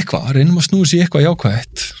 eða eitthvað, reynum að snúa sér eitthvað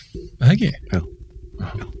jákvætt. Það ekki?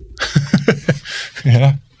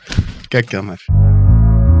 Já. Geggjað mér.